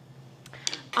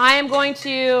 I am going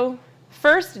to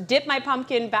first dip my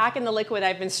pumpkin back in the liquid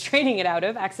I've been straining it out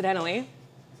of accidentally.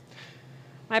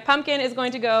 My pumpkin is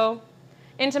going to go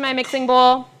into my mixing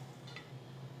bowl.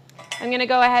 I'm going to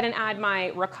go ahead and add my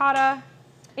ricotta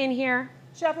in here.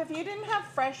 Chef, if you didn't have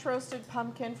fresh roasted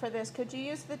pumpkin for this, could you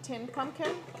use the tinned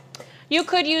pumpkin? You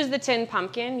could use the tinned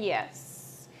pumpkin,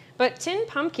 yes. But tinned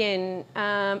pumpkin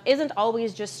isn't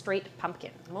always just straight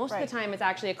pumpkin. Most of the time it's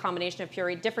actually a combination of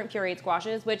different pureed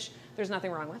squashes, which there's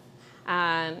nothing wrong with.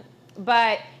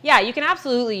 But yeah, you can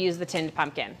absolutely use the tinned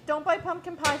pumpkin. Don't buy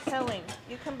pumpkin pie filling.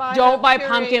 You can buy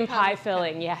pumpkin pie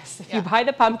filling, yes. If you buy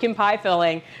the pumpkin pie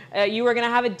filling, you are going to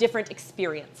have a different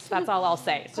experience. That's all I'll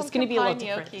say. It's just going to be a little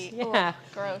different. Yeah.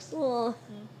 Gross.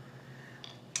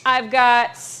 I've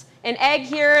got an egg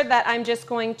here that I'm just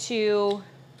going to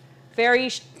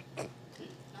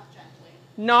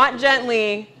not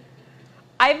gently.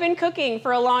 I've been cooking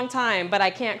for a long time, but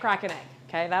I can't crack an egg.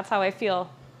 Okay, that's how I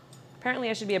feel. Apparently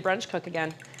I should be a brunch cook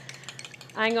again.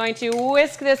 I'm going to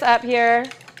whisk this up here.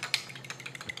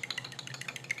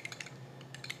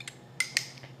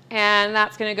 And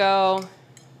that's going to go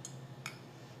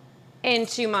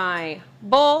into my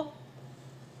bowl.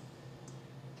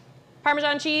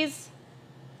 Parmesan cheese.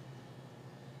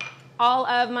 All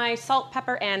of my salt,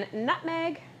 pepper, and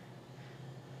nutmeg.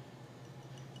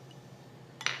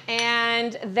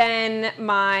 And then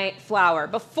my flour.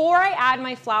 Before I add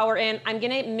my flour in, I'm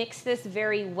going to mix this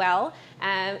very well.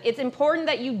 It's important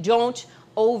that you don't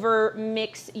over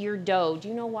mix your dough. Do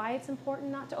you know why it's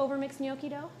important not to over mix gnocchi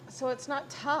dough? So it's not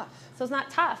tough. So it's not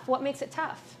tough. What makes it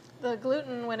tough? The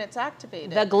gluten when it's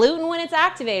activated. The gluten when it's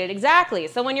activated, exactly.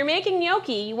 So when you're making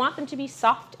gnocchi, you want them to be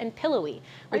soft and pillowy,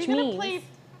 which means...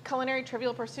 culinary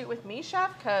trivial pursuit with me,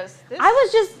 Chef? Because this...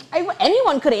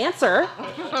 anyone could answer.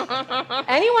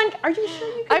 Anyone, are you sure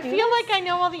you could I feel like I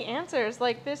know all the answers.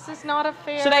 Like, this is not a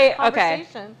fair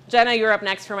conversation. Okay. Jenna, you're up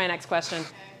next for my next question.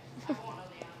 I won't know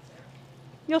the answer.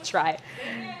 You'll try.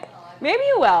 Maybe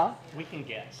you will. We can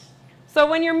guess. So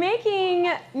when you're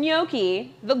making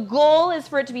gnocchi, the goal is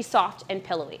for it to be soft and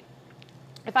pillowy.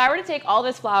 If I were to take all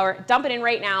this flour, dump it in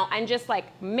right now, and just like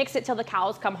mix it till the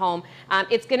cows come home,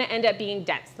 it's gonna end up being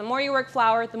dense. The more you work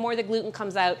flour, the more the gluten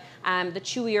comes out, the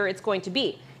chewier it's going to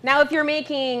be. Now, if you're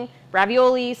making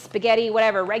ravioli, spaghetti,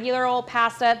 whatever, regular old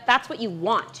pasta, that's what you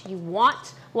want. You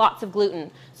want lots of gluten.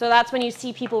 So that's when you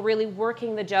see people really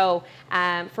working the dough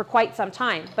for quite some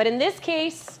time. But in this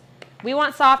case, we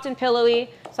want soft and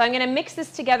pillowy. So I'm gonna mix this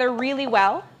together really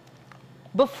well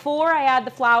before I add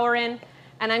the flour in.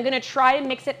 And I'm gonna try to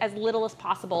mix it as little as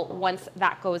possible once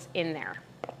that goes in there.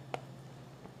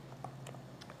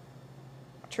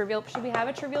 Should we have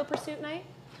a Trivial Pursuit night?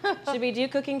 Should we do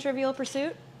Cooking Trivial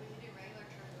Pursuit? We can do regular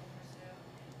Trivial Pursuit.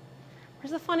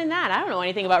 Where's the fun in that? I don't know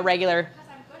anything about regular. Because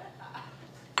I'm good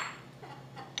at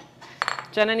that.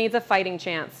 Jenna needs a fighting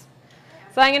chance.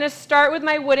 So I'm gonna start with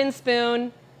my wooden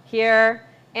spoon here,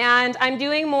 and I'm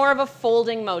doing more of a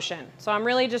folding motion. So I'm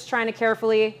really just trying to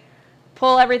carefully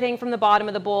pull everything from the bottom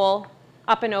of the bowl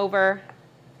up and over.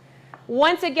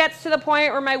 Once it gets to the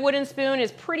point where my wooden spoon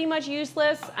is pretty much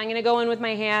useless, I'm gonna go in with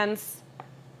my hands.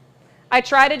 I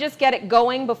try to just get it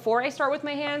going before I start with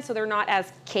my hands so they're not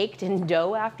as caked in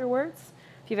dough afterwards.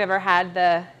 If you've ever had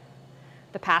the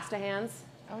pasta hands,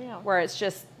 Oh, yeah. where it's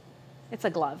a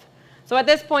glove. So at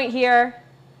this point here,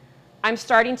 I'm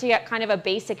starting to get kind of a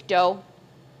basic dough.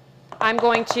 I'm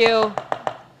going to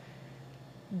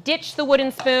ditch the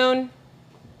wooden spoon.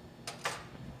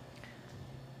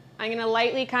 I'm gonna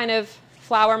lightly kind of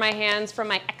flour my hands from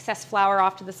my excess flour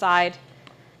off to the side.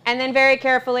 And then very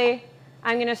carefully,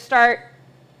 I'm gonna start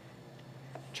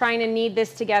trying to knead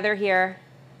this together here.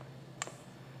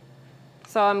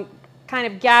 So I'm kind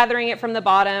of gathering it from the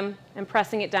bottom and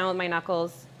pressing it down with my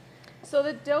knuckles. So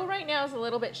the dough right now is a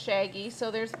little bit shaggy,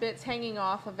 so there's bits hanging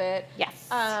off of it. Yes.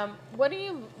 What do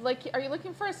you like? Are you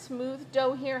looking for a smooth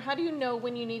dough here? How do you know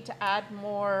when you need to add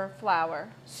more flour?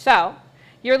 So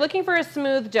you're looking for a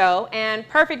smooth dough, and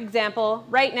perfect example,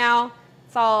 right now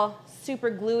it's all super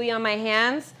gluey on my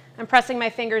hands. I'm pressing my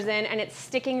fingers in and it's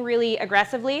sticking really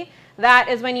aggressively. That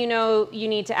is when you know you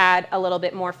need to add a little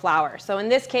bit more flour. So in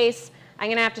this case, I'm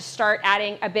gonna have to start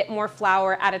adding a bit more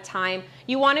flour at a time.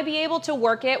 You wanna be able to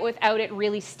work it without it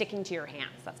really sticking to your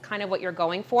hands. That's kind of what you're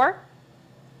going for.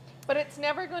 But it's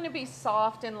never going to be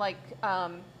soft and like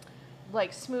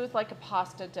smooth like a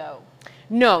pasta dough.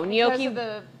 No, Because gnocchi, of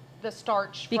the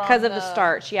starch. because from of the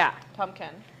starch, yeah. Pumpkin.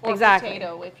 Or Exactly.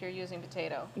 potato if you're using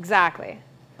potato. Exactly.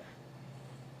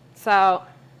 So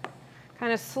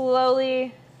kind of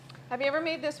slowly. Have you ever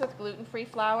made this with gluten-free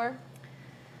flour?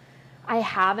 I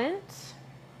haven't,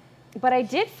 but I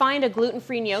did find a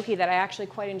gluten-free gnocchi that I actually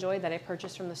quite enjoyed that I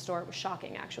purchased from the store. It was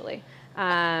shocking, actually.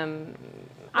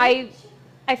 I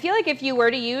feel like if you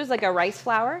were to use like a rice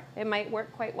flour, it might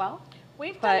work quite well.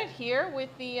 We've done it here with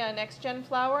the Next Gen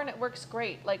flour, and it works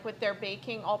great. Like with their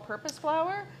baking all-purpose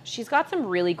flour, She's got some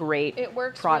really great it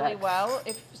works products. really well.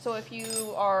 If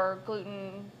you are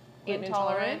gluten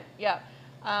intolerant, yeah,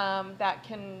 that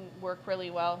can work really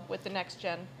well with the Next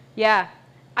Gen. Yeah.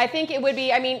 I think it would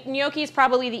be, I mean, gnocchi is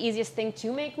probably the easiest thing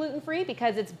to make gluten-free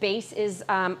because its base is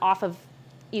off of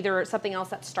either something else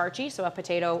that's starchy, so a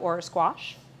potato or a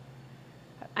squash.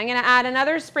 I'm gonna add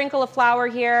another sprinkle of flour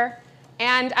here,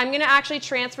 and I'm gonna actually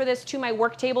transfer this to my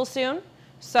work table soon.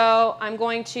 So I'm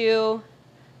going to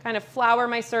kind of flour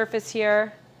my surface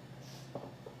here.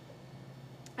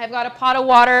 I've got a pot of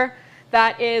water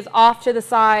that is off to the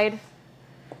side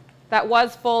that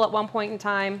was full at one point in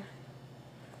time,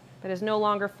 but is no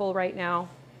longer full right now.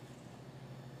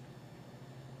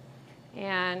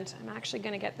 And I'm actually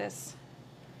gonna get this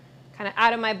kind of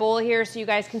out of my bowl here so you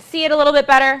guys can see it a little bit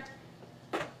better.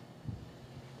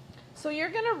 So you're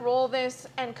gonna roll this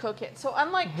and cook it. So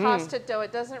unlike pasta dough,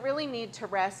 it doesn't really need to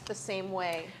rest the same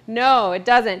way. No, it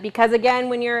doesn't, because again,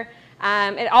 when you're,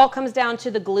 it all comes down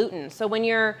to the gluten. So when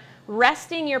you're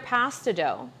resting your pasta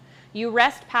dough, you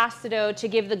rest pasta dough to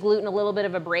give the gluten a little bit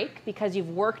of a break because you've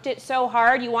worked it so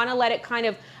hard. You want to let it kind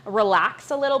of relax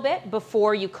a little bit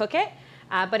before you cook it.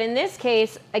 But in this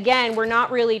case, again, we're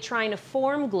not really trying to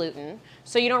form gluten,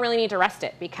 so you don't really need to rest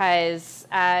it because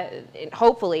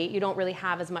hopefully you don't really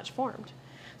have as much formed.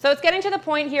 So it's getting to the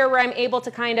point here where I'm able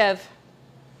to kind of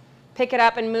pick it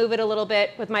up and move it a little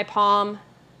bit with my palm.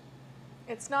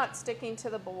 It's not sticking to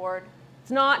the board.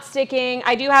 It's not sticking.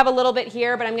 I do have a little bit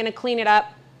here, but I'm going to clean it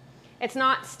up. It's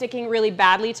not sticking really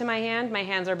badly to my hand. My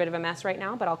hands are a bit of a mess right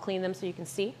now, but I'll clean them so you can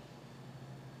see.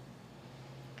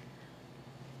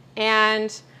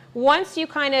 And once you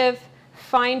kind of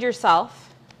find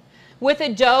yourself with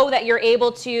a dough that you're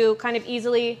able to kind of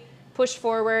easily push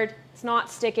forward, it's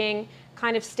not sticking,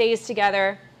 kind of stays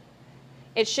together.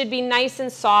 It should be nice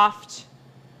and soft,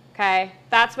 okay?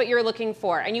 That's what you're looking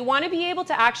for. And you want to be able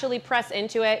to actually press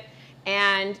into it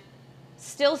and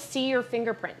still see your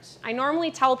fingerprint. I normally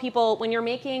tell people when you're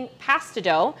making pasta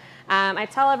dough, I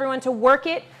tell everyone to work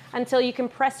it until you can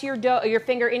press your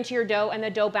finger into your dough and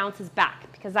the dough bounces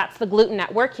back, because that's the gluten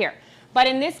at work here. But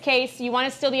in this case, you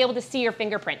want to still be able to see your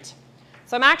fingerprint.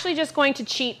 So I'm actually just going to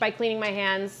cheat by cleaning my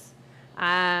hands,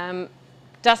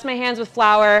 dust my hands with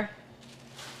flour,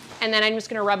 and then I'm just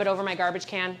going to rub it over my garbage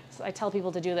can. So I tell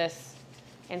people to do this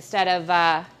instead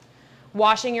of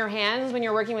washing your hands when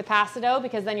you're working with pasta dough,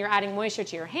 because then you're adding moisture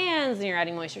to your hands and you're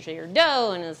adding moisture to your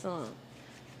dough, and it's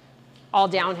all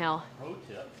downhill. Pro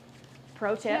tip.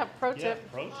 Pro tip? Yeah, pro tip. Yeah,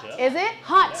 pro tip. Is it?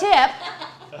 Hot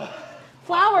tip.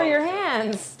 Flour your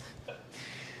hands.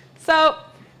 So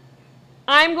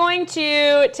I'm going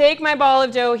to take my ball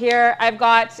of dough here. I've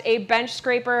got a bench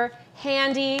scraper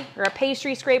handy, or a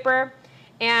pastry scraper,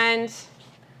 and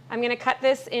I'm going to cut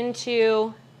this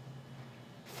into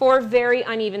 4 very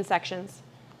uneven sections.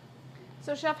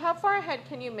 So Chef, how far ahead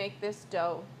can you make this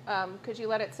dough? Could you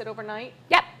let it sit overnight?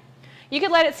 Yep. You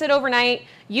could let it sit overnight.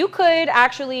 You could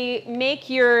actually make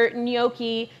your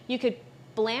gnocchi, you could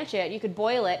blanch it, you could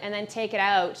boil it, and then take it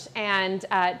out and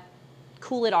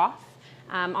cool it off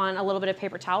on a little bit of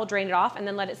paper towel, drain it off, and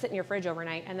then let it sit in your fridge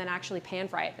overnight, and then actually pan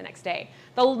fry it the next day.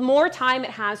 The more time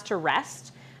it has to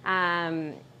rest,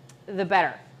 the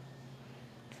better.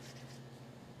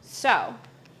 So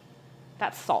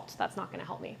that's salt. That's not going to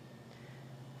help me.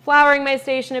 Flouring my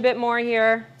station a bit more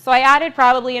here. So I added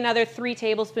probably another 3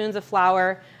 tablespoons of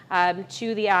flour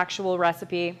to the actual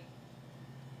recipe.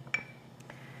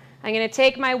 I'm going to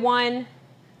take my 1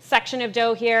 section of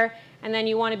dough here, and then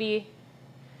you want to be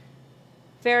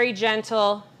very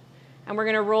gentle, and we're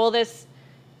going to roll this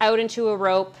out into a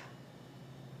rope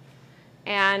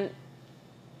and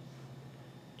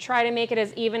try to make it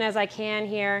as even as I can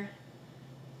here.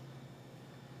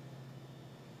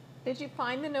 Did you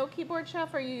find the gnocchi board,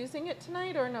 Chef? Are you using it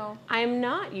tonight or no? I'm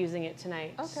not using it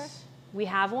tonight. Okay. We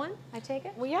have one, I take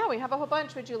it? Well, yeah, we have a whole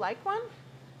bunch. Would you like one?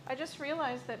 I just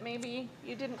realized that maybe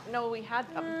you didn't know we had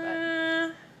them.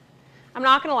 But I'm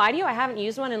not going to lie to you. I haven't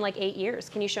used one in like 8 years.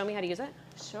 Can you show me how to use it?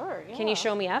 sure, yeah. Can you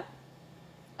show me up?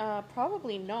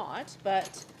 Probably not,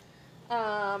 but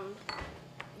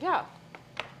yeah.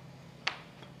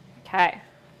 Okay.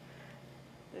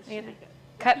 This I'm should gonna be good.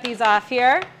 cut these off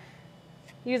here.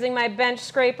 Using my bench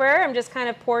scraper, I'm just kind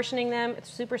of portioning them. It's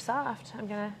super soft.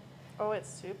 Oh, it's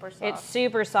super soft. It's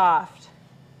super soft.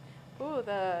 Ooh,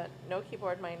 the gnocchi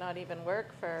board might not even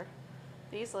work for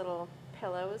these little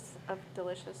pillows of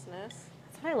deliciousness.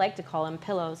 That's what I like to call them,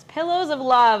 pillows. Pillows of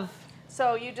love.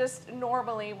 So you just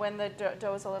normally, when the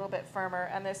dough is a little bit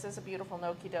firmer, and this is a beautiful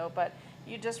gnocchi dough, but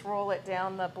you just roll it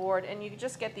down the board and you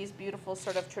just get these beautiful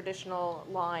sort of traditional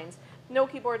lines.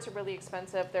 Gnocchi boards are really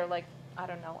expensive. They're like, I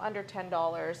don't know, under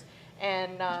 $10.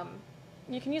 And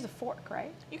You can use a fork,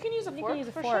 right? you can use a fork, use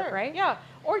a for fork, sure. right? Yeah,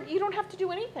 or you don't have to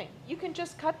do anything. You can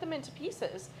just cut them into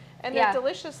pieces, and Yeah. they're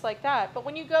delicious like that. But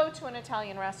when you go to an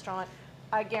Italian restaurant,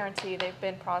 I guarantee they've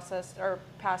been processed or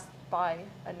passed by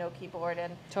a gnocchi board.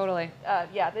 And Totally.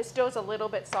 yeah, this dough's a little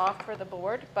bit soft for the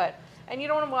board, and you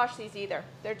don't want to wash these either.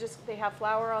 They have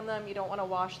flour on them. You don't want to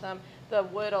wash them. The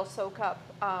wood will soak up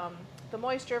the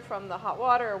moisture from the hot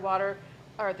water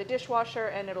or the dishwasher,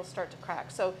 and it'll start to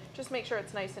crack. So just make sure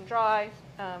it's nice and dry,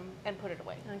 and put it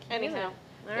away. Anyhow, All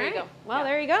there you right. go. Well, Yeah.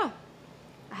 there you go.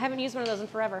 I haven't used one of those in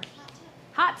forever.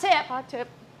 Hot tip. Hot tip.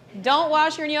 Don't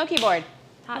wash your gnocchi board.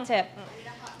 Hot tip.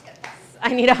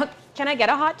 Can I get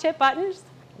a hot tip button?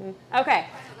 Okay.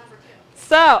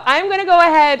 So I'm going to go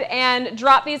ahead and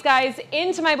drop these guys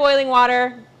into my boiling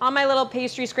water on my little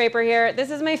pastry scraper here. This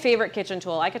is my favorite kitchen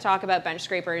tool. I could talk about bench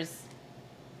scrapers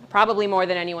probably more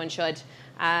than anyone should.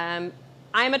 I'm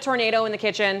a tornado in the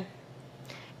kitchen.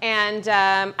 And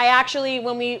I actually,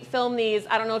 when we film these,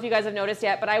 I don't know if you guys have noticed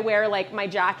yet, but I wear like my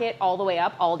jacket all the way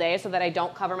up all day so that I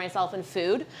don't cover myself in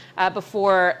food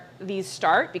before these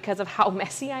start because of how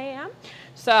messy I am.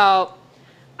 So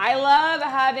I love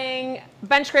having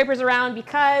bench scrapers around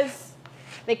because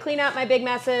they clean up my big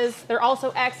messes. They're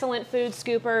also excellent food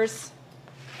scoopers.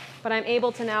 But I'm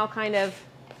able to now kind of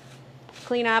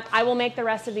clean up. I will make the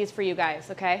rest of these for you guys,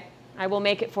 okay? I will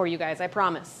make it for you guys, I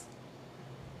promise.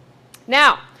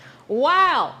 Now,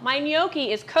 while my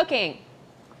gnocchi is cooking,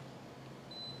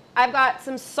 I've got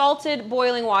some salted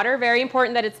boiling water. Very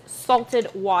important that it's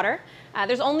salted water.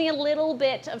 There's only a little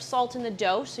bit of salt in the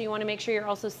dough, so you want to make sure you're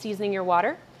also seasoning your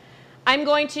water. I'm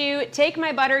going to take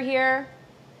my butter here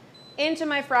into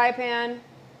my fry pan.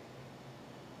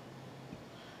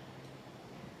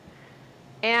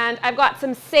 And I've got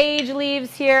some sage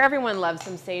leaves here. Everyone loves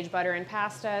some sage butter in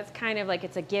pasta. It's kind of like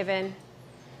it's a given.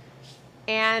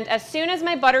 And as soon as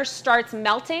my butter starts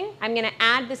melting, I'm going to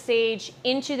add the sage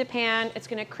into the pan. It's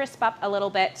going to crisp up a little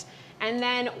bit. And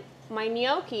then my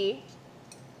gnocchi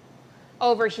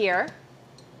over here,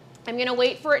 I'm going to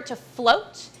wait for it to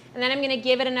float. And then I'm going to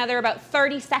give it another about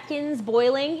 30 seconds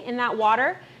boiling in that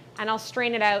water. And I'll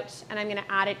strain it out. And I'm going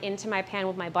to add it into my pan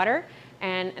with my butter.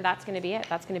 And that's going to be it.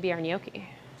 That's going to be our gnocchi.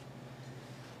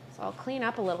 So I'll clean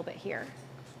up a little bit here.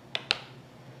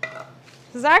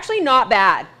 This is actually not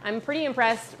bad. I'm pretty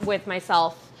impressed with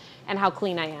myself and how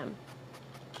clean I am.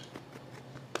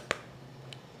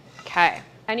 Okay.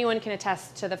 Anyone can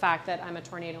attest to the fact that I'm a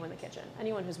tornado in the kitchen.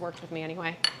 Anyone who's worked with me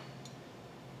anyway.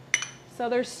 So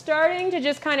they're starting to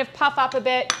just kind of puff up a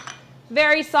bit.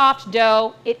 Very soft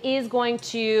dough. It is going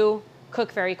to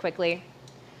cook very quickly.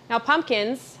 Now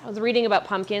pumpkins, I was reading about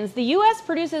pumpkins. The US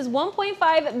produces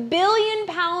 1.5 billion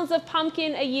pounds of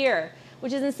pumpkin a year,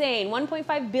 which is insane.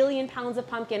 1.5 billion pounds of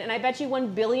pumpkin. And I bet you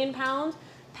 1 billion pounds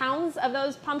of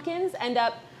those pumpkins end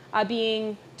up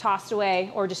being tossed away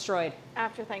or destroyed.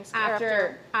 After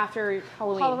Thanksgiving. After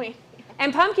Halloween.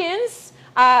 And pumpkins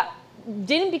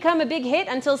didn't become a big hit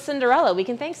until Cinderella. We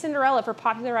can thank Cinderella for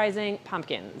popularizing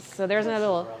pumpkins. So there's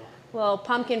another little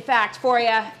pumpkin fact for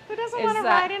you. Who doesn't want to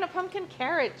ride in a pumpkin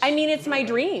carriage? I mean, it's my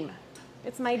dream.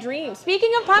 It's my dream.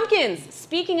 Speaking of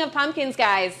pumpkins,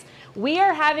 guys, we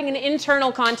are having an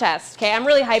internal contest. Okay, I'm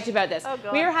really hyped about this. Oh,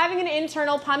 God. We are having an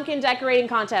internal pumpkin decorating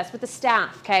contest with the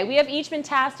staff. Okay, we have each been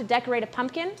tasked to decorate a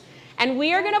pumpkin, and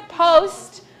we are going to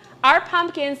post our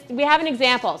pumpkins. We have an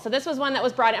example. So this was one that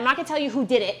was brought in. I'm not going to tell you who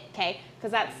did it, okay,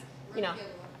 because that's, you know,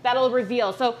 that'll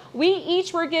reveal. So we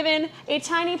each were given a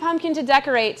tiny pumpkin to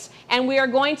decorate, and we are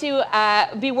going to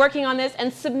be working on this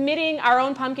and submitting our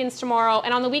own pumpkins tomorrow.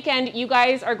 And on the weekend, you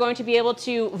guys are going to be able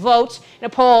to vote in a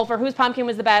poll for whose pumpkin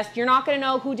was the best. You're not going to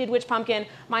know who did which pumpkin.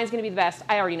 Mine's going to be the best.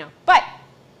 I already know. But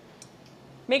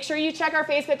make sure you check our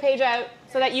Facebook page out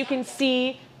so that you can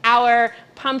see our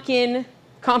pumpkin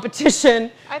competition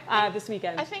this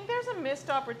weekend. I think there's a missed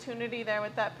opportunity there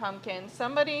with that pumpkin.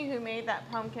 Somebody who made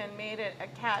that pumpkin made it a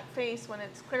cat face when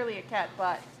it's clearly a cat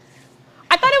butt.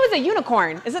 I thought it was a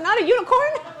unicorn. Is it not a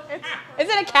unicorn? Is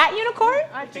it a cat unicorn?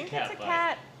 I think it's a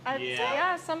cat. I'd say,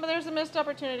 yeah, there's a missed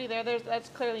opportunity there. That's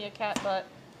clearly a cat butt,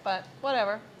 but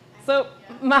whatever. So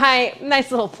my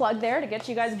nice little plug there to get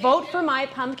you guys vote for my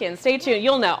pumpkin. Stay tuned.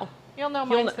 You'll know. You'll know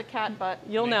mine's the cat butt.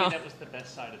 You'll know. Maybe that was the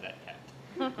best side of that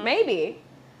cat. Maybe.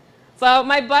 So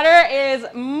my butter is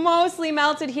mostly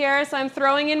melted here, so I'm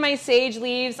throwing in my sage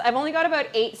leaves. I've only got about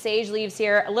 8 sage leaves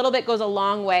here. A little bit goes a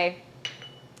long way.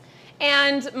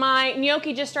 And my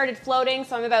gnocchi just started floating,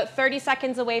 so I'm about 30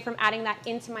 seconds away from adding that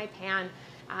into my pan.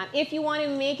 If you want to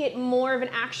make it more of an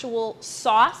actual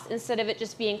sauce instead of it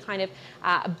just being kind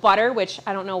of butter, which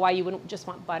I don't know why you wouldn't just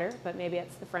want butter, but maybe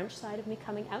it's the French side of me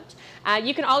coming out.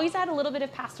 You can always add a little bit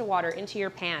of pasta water into your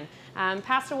pan.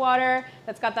 Pasta water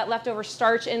that's got that leftover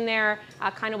starch in there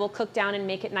kind of will cook down and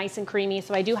make it nice and creamy.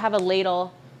 So I do have a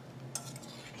ladle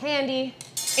handy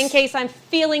in case I'm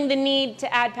feeling the need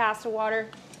to add pasta water.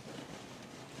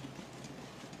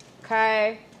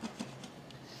 Okay.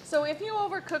 So if you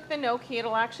overcook the gnocchi,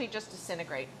 it'll actually just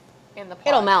disintegrate in the pot.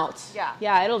 It'll melt. Yeah.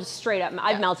 Yeah, it'll just straight up.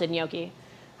 I've melted gnocchi.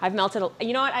 I've melted,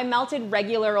 you know what? I melted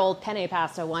regular old penne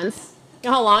pasta once. You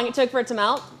know how long it took for it to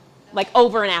melt? Like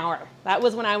over an hour. That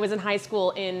was when I was in high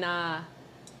school in...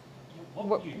 What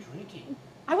were you drinking?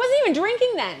 I wasn't even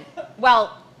drinking then.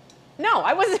 Well, no,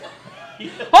 I wasn't.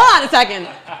 Hold on a second.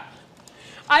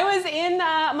 I was in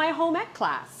my home ec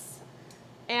class.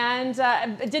 And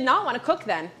did not want to cook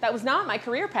then. That was not my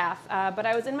career path. But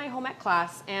I was in my home ec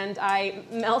class, and I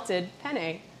melted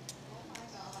penne.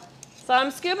 So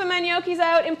I'm scooping my gnocchis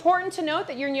out. Important to note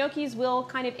that your gnocchis will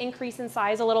kind of increase in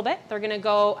size a little bit. They're going to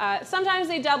go, sometimes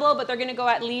they double, but they're going to go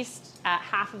at least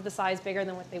half of the size bigger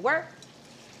than what they were.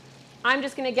 I'm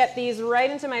just going to get these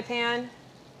right into my pan.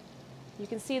 You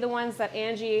can see the ones that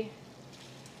Angie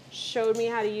showed me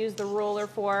how to use the roller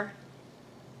for.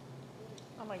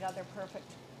 Oh my God, they're perfect.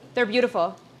 They're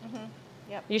beautiful. Mm-hmm.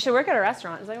 Yep. You should work at a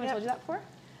restaurant. Has anyone told you that before?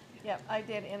 Yep, I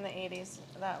did in the 80s.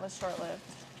 That was short-lived.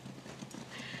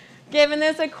 Giving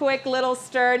this a quick little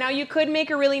stir. Now you could make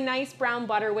a really nice brown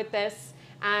butter with this,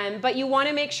 but you want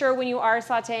to make sure when you are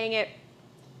sauteing it,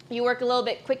 you work a little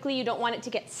bit quickly. You don't want it to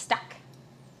get stuck.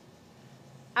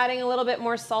 Adding a little bit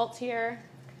more salt here.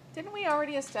 Didn't we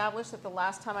already establish that the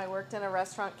last time I worked in a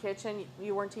restaurant kitchen,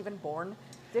 you weren't even born?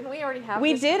 Didn't we already have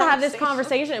We this did have this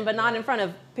conversation, but not in front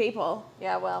of people.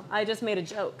 Yeah, well. I just made a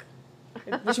joke,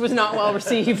 which was not well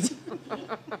received.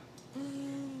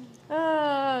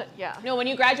 Yeah. No, when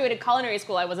you graduated culinary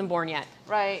school, I wasn't born yet.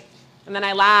 Right. And then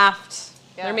I laughed.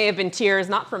 Yeah. There may have been tears,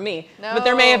 not from me, No. but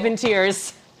there may have been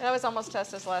tears. That was almost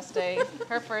Tessa's last day.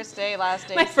 Her first day, last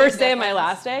day. My same first day and my difference.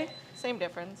 last day. Same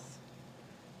difference.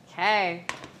 Okay.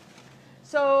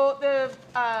 So the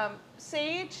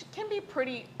sage can be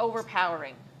pretty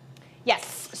overpowering.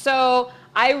 Yes, so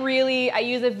I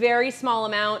use a very small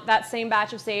amount. That same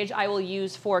batch of sage I will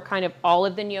use for kind of all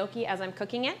of the gnocchi as I'm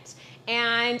cooking it.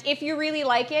 And if you really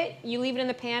like it, you leave it in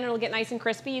the pan and it'll get nice and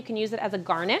crispy. You can use it as a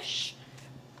garnish,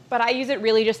 but I use it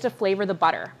really just to flavor the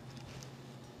butter.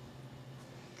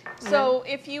 So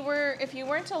if you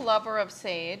weren't a lover of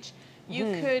sage,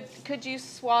 you could you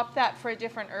swap that for a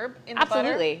different herb in the butter?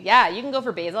 Absolutely, yeah. You can go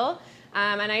for basil,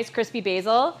 a nice crispy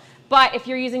basil. But if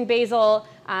you're using basil,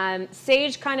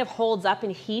 sage kind of holds up in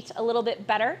heat a little bit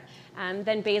better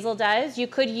than basil does. You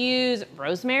could use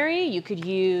rosemary. You could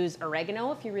use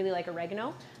oregano if you really like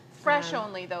oregano. Fresh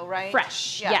only though, right?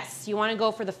 Fresh, Yeah. yes. You want to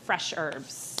go for the fresh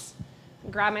herbs.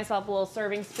 Grab myself a little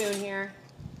serving spoon here.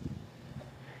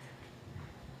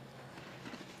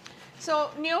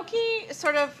 So gnocchi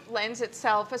sort of lends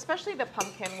itself, especially the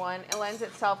pumpkin one, it lends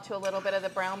itself to a little bit of the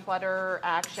brown butter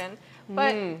action.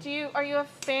 But are you a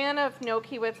fan of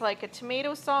gnocchi with like a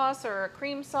tomato sauce or a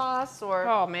cream sauce or?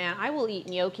 Oh man, I will eat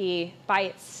gnocchi by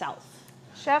itself.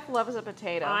 Chef loves a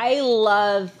potato. I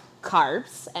love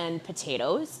carbs and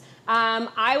potatoes.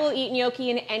 I will eat gnocchi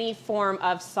in any form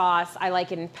of sauce. I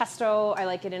like it in pesto. I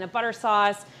like it in a butter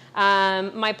sauce.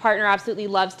 My partner absolutely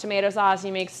loves tomato sauce.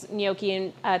 He makes gnocchi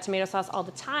in tomato sauce all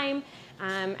the time.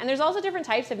 And there's also different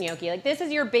types of gnocchi. Like this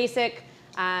is your basic,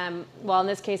 well, in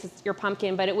this case, it's your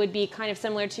pumpkin, but it would be kind of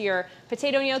similar to your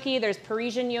potato gnocchi. There's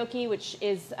Parisian gnocchi, which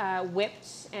is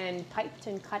whipped and piped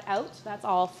and cut out. That's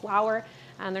all flour.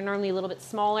 And they're normally a little bit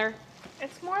smaller.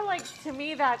 It's more like, to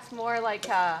me, that's more like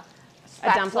a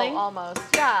dumpling? almost.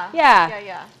 Yeah. Yeah. Yeah,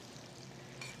 yeah.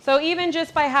 So even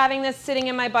just by having this sitting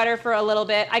in my butter for a little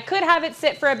bit, I could have it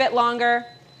sit for a bit longer,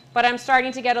 but I'm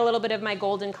starting to get a little bit of my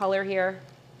golden color here.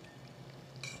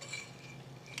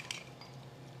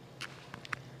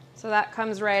 So that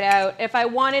comes right out. If I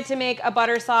wanted to make a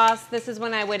butter sauce, this is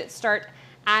when I would start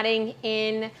adding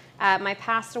in my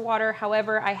pasta water.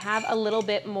 However, I have a little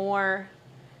bit more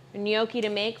gnocchi to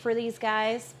make for these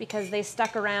guys because they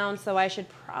stuck around, so I should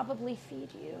probably feed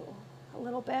you a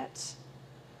little bit.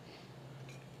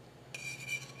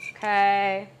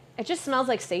 Okay. It just smells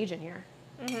like sage in here.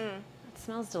 Mm-hmm. It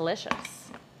smells delicious.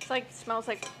 Smells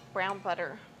like brown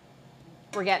butter.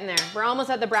 We're getting there. We're almost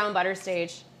at the brown butter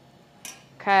stage.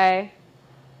 Okay.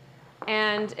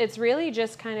 And it's really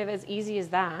just kind of as easy as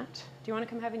that. Do you want to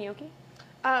come have a gnocchi?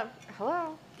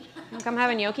 Hello. You want to come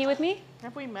have a gnocchi with me?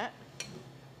 Have we met?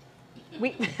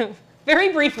 We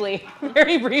very briefly.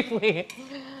 Very briefly.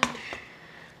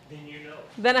 Then you know.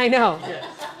 Then I know. Yes.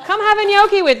 Come have a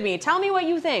gnocchi with me. Tell me what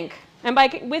you think. And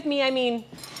by with me, I mean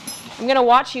I'm going to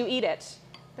watch you eat it.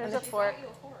 There's a fork.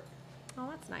 Oh,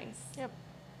 that's nice. Yep.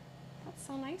 That's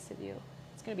so nice of you.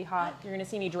 It's going to be hot. You're going to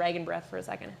see me dragon breath for a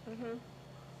second.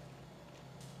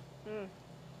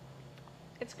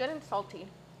 It's good and salty.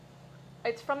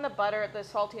 It's from the butter, the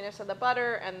saltiness of the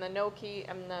butter and the gnocchi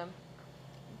and the...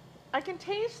 I can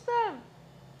taste the...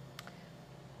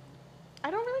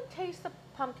 I don't really taste the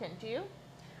pumpkin, do you?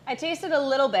 I tasted a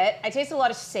little bit. I tasted a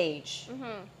lot of sage.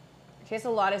 I tasted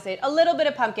a lot of sage. A little bit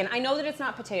of pumpkin. I know that it's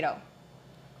not potato.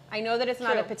 I know that it's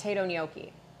not a potato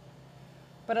gnocchi.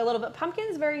 But a little bit.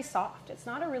 Pumpkin's very soft. It's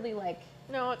not a really like...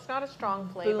 No, it's not a strong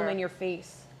flavor. Boom in your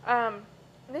face.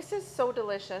 This is so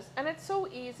delicious, and it's so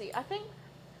easy. I think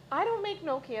I don't make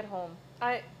gnocchi at home.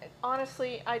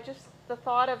 Honestly, the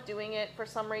thought of doing it for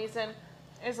some reason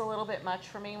is a little bit much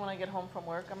for me when I get home from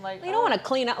work. I'm like, You don't want to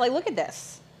clean up. Like, look at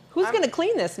this. Who's going to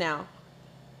clean this now?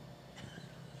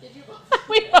 Did you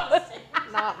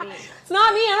not me. It's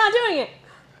not me. I'm not doing it.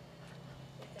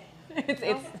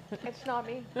 It's not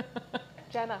me.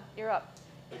 Jenna, you're up.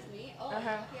 It's me? Oh, yeah, I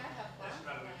have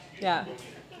flour. Yeah.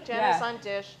 Jenna's on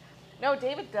dish. No,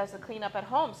 David does the cleanup at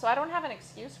home, so I don't have an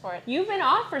excuse for it. You've been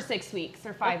off for 6 weeks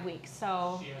or 5 weeks,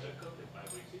 so... She hasn't cooked in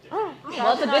 5 weeks either.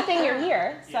 Well, it's a good thing you're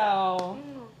here, so...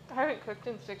 I haven't cooked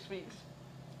in 6 weeks.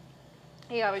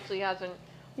 He obviously hasn't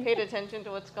paid attention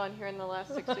to what's gone here in the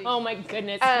last 6 weeks. Oh my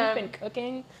goodness, you've been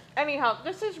cooking? Anyhow,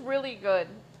 this is really good.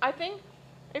 I think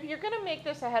if you're going to make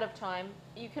this ahead of time,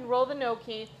 you can roll the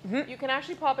gnocchi. You can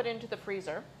actually pop it into the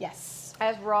freezer Yes.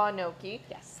 as raw gnocchi.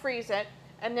 Yes. Freeze it.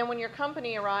 And then when your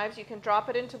company arrives, you can drop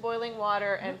it into boiling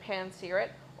water and pan sear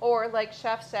it. Or like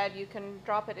Chef said, you can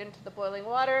drop it into the boiling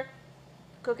water,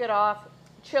 cook it off,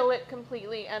 chill it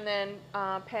completely, and then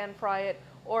pan fry it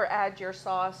or add your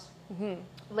sauce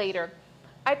later.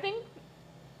 I think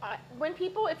when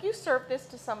people, if you serve this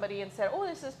to somebody and said, oh,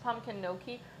 this is pumpkin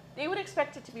gnocchi, they would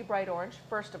expect it to be bright orange,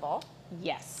 first of all.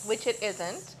 Yes. Which it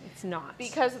isn't. It's not.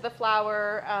 Because of the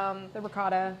flour. The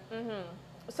ricotta.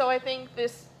 So I think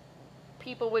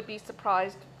people would be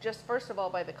surprised, just first of all,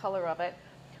 by the color of it.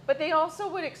 But they also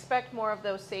would expect more of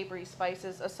those savory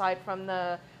spices aside from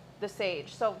the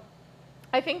sage. So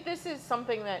I think this is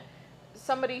something that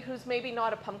somebody who's maybe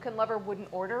not a pumpkin lover wouldn't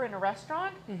order in a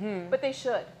restaurant, but they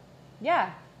should.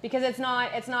 Yeah, because it's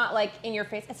not like in your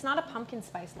face. It's not a pumpkin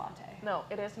spice latte. No,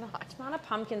 it is not. It's not a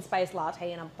pumpkin spice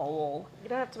latte in a bowl. You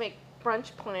don't have to make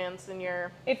brunch plans in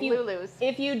your If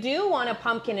you do want to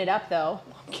pumpkin it up, though,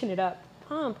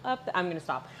 pump up. I'm going to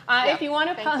stop. Yeah, if you want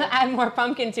to thank you. add more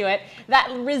pumpkin to it,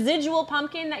 that residual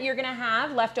pumpkin that you're going to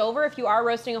have left over, if you are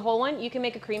roasting a whole one, you can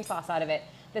make a cream sauce out of it.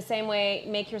 The same way,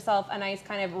 make yourself a nice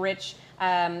kind of rich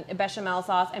bechamel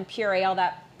sauce and puree all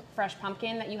that fresh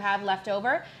pumpkin that you have left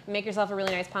over. Make yourself a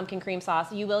really nice pumpkin cream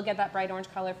sauce. You will get that bright orange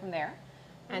color from there.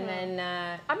 And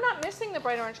then I'm not missing the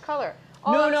bright orange color.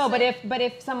 no, but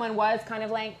if someone was kind of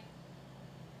like,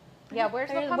 yeah, where's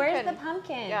the pumpkin? Where's the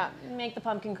pumpkin? Yeah. Make the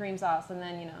pumpkin cream sauce, and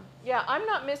then, you know. Yeah, I'm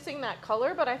not missing that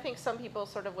color, but I think some people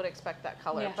sort of would expect that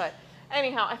color. Yeah. But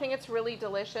anyhow, I think it's really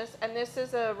delicious, and this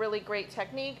is a really great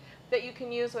technique that you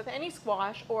can use with any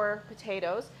squash or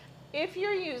potatoes. If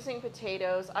you're using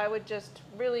potatoes, I would just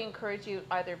really encourage you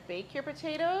either bake your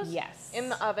potatoes in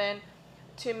the oven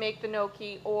to make the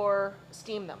gnocchi or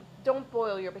steam them. Don't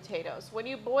boil your potatoes. When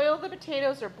you boil the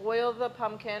potatoes or boil the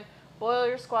pumpkin, boil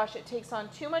your squash, it takes on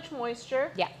too much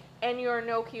moisture. Yeah. And your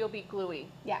gnocchi will be gluey.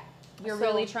 Yeah. You're So-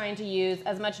 really trying to use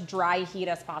as much dry heat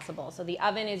as possible. So the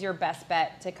oven is your best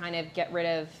bet to kind of get rid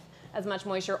of as much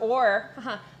moisture, or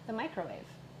the microwave.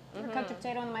 You ever cooked a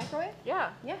potato in the microwave? Yeah.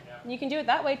 Yeah. You can do it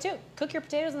that way too. Cook your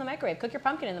potatoes in the microwave. Cook your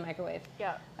pumpkin in the microwave.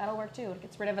 Yeah. That'll work too. It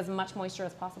gets rid of as much moisture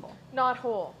as possible. Not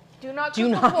whole. Do not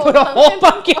Do cook not whole put a whole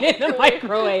pumpkin in the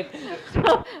microwave.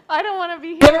 microwave. I don't want to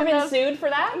be You ever hearing been those. sued for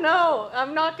that? No,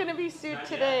 I'm not going to be sued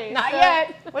today. Not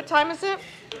yet. What time is it?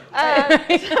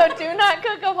 So do not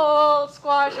cook a whole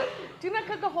squash. Do not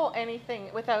cook a whole anything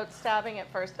without stabbing it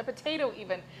first. A potato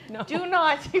even. No. Do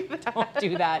not do that. Don't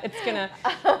do that.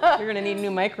 You're gonna need a new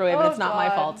microwave, and Oh, it's not my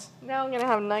God. fault. Now I'm going to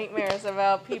have nightmares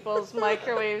about people's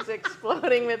microwaves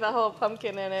exploding with a whole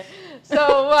pumpkin in it.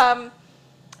 So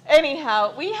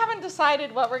anyhow, we haven't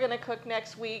decided what we're going to cook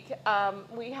next week.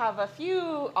 We have a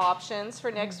few options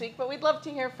for next week, but we'd love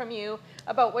to hear from you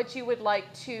about what you would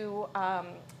like to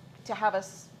have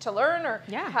us to learn or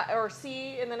or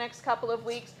see in the next couple of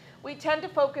weeks. We tend to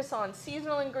focus on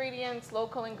seasonal ingredients,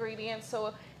 local ingredients.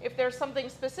 So if there's something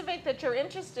specific that you're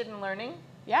interested in learning,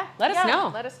 let us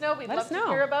know. Let us know. We'd Let love us to know.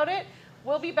 hear about it.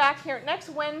 We'll be back here next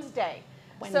Wednesday.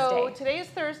 So today is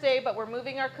Thursday, but we're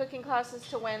moving our cooking classes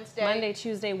to Wednesday. Monday,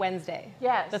 Tuesday, Wednesday.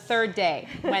 Yes. The third day,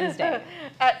 Wednesday.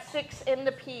 At 6 in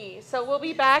the P. So we'll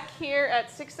be back here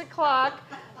at 6 o'clock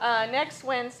next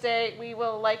Wednesday. We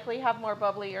will likely have more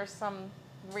bubbly or some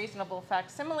reasonable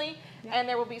facsimile, and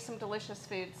there will be some delicious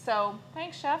food. So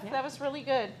thanks, Chef. That was really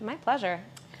good. My pleasure.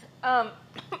 Oh,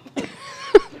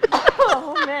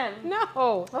 man. No.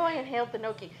 Oh, I inhaled the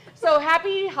gnocchi. So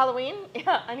happy Halloween.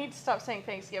 Yeah, I need to stop saying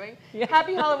Thanksgiving. Yeah.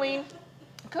 Happy Halloween.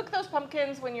 Cook those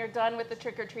pumpkins when you're done with the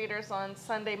trick-or-treaters on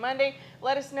Sunday, Monday.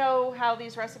 Let us know how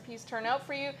these recipes turn out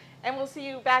for you, and we'll see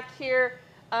you back here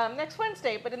next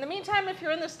Wednesday. But in the meantime, if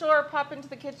you're in the store, pop into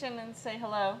the kitchen and say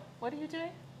hello. What are you doing?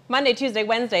 Monday, Tuesday,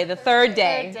 Wednesday, the third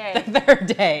day. Third day. The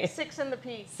third day. 6 in the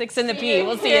P. 6 in the See P. you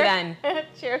We'll see you here. then.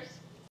 Cheers.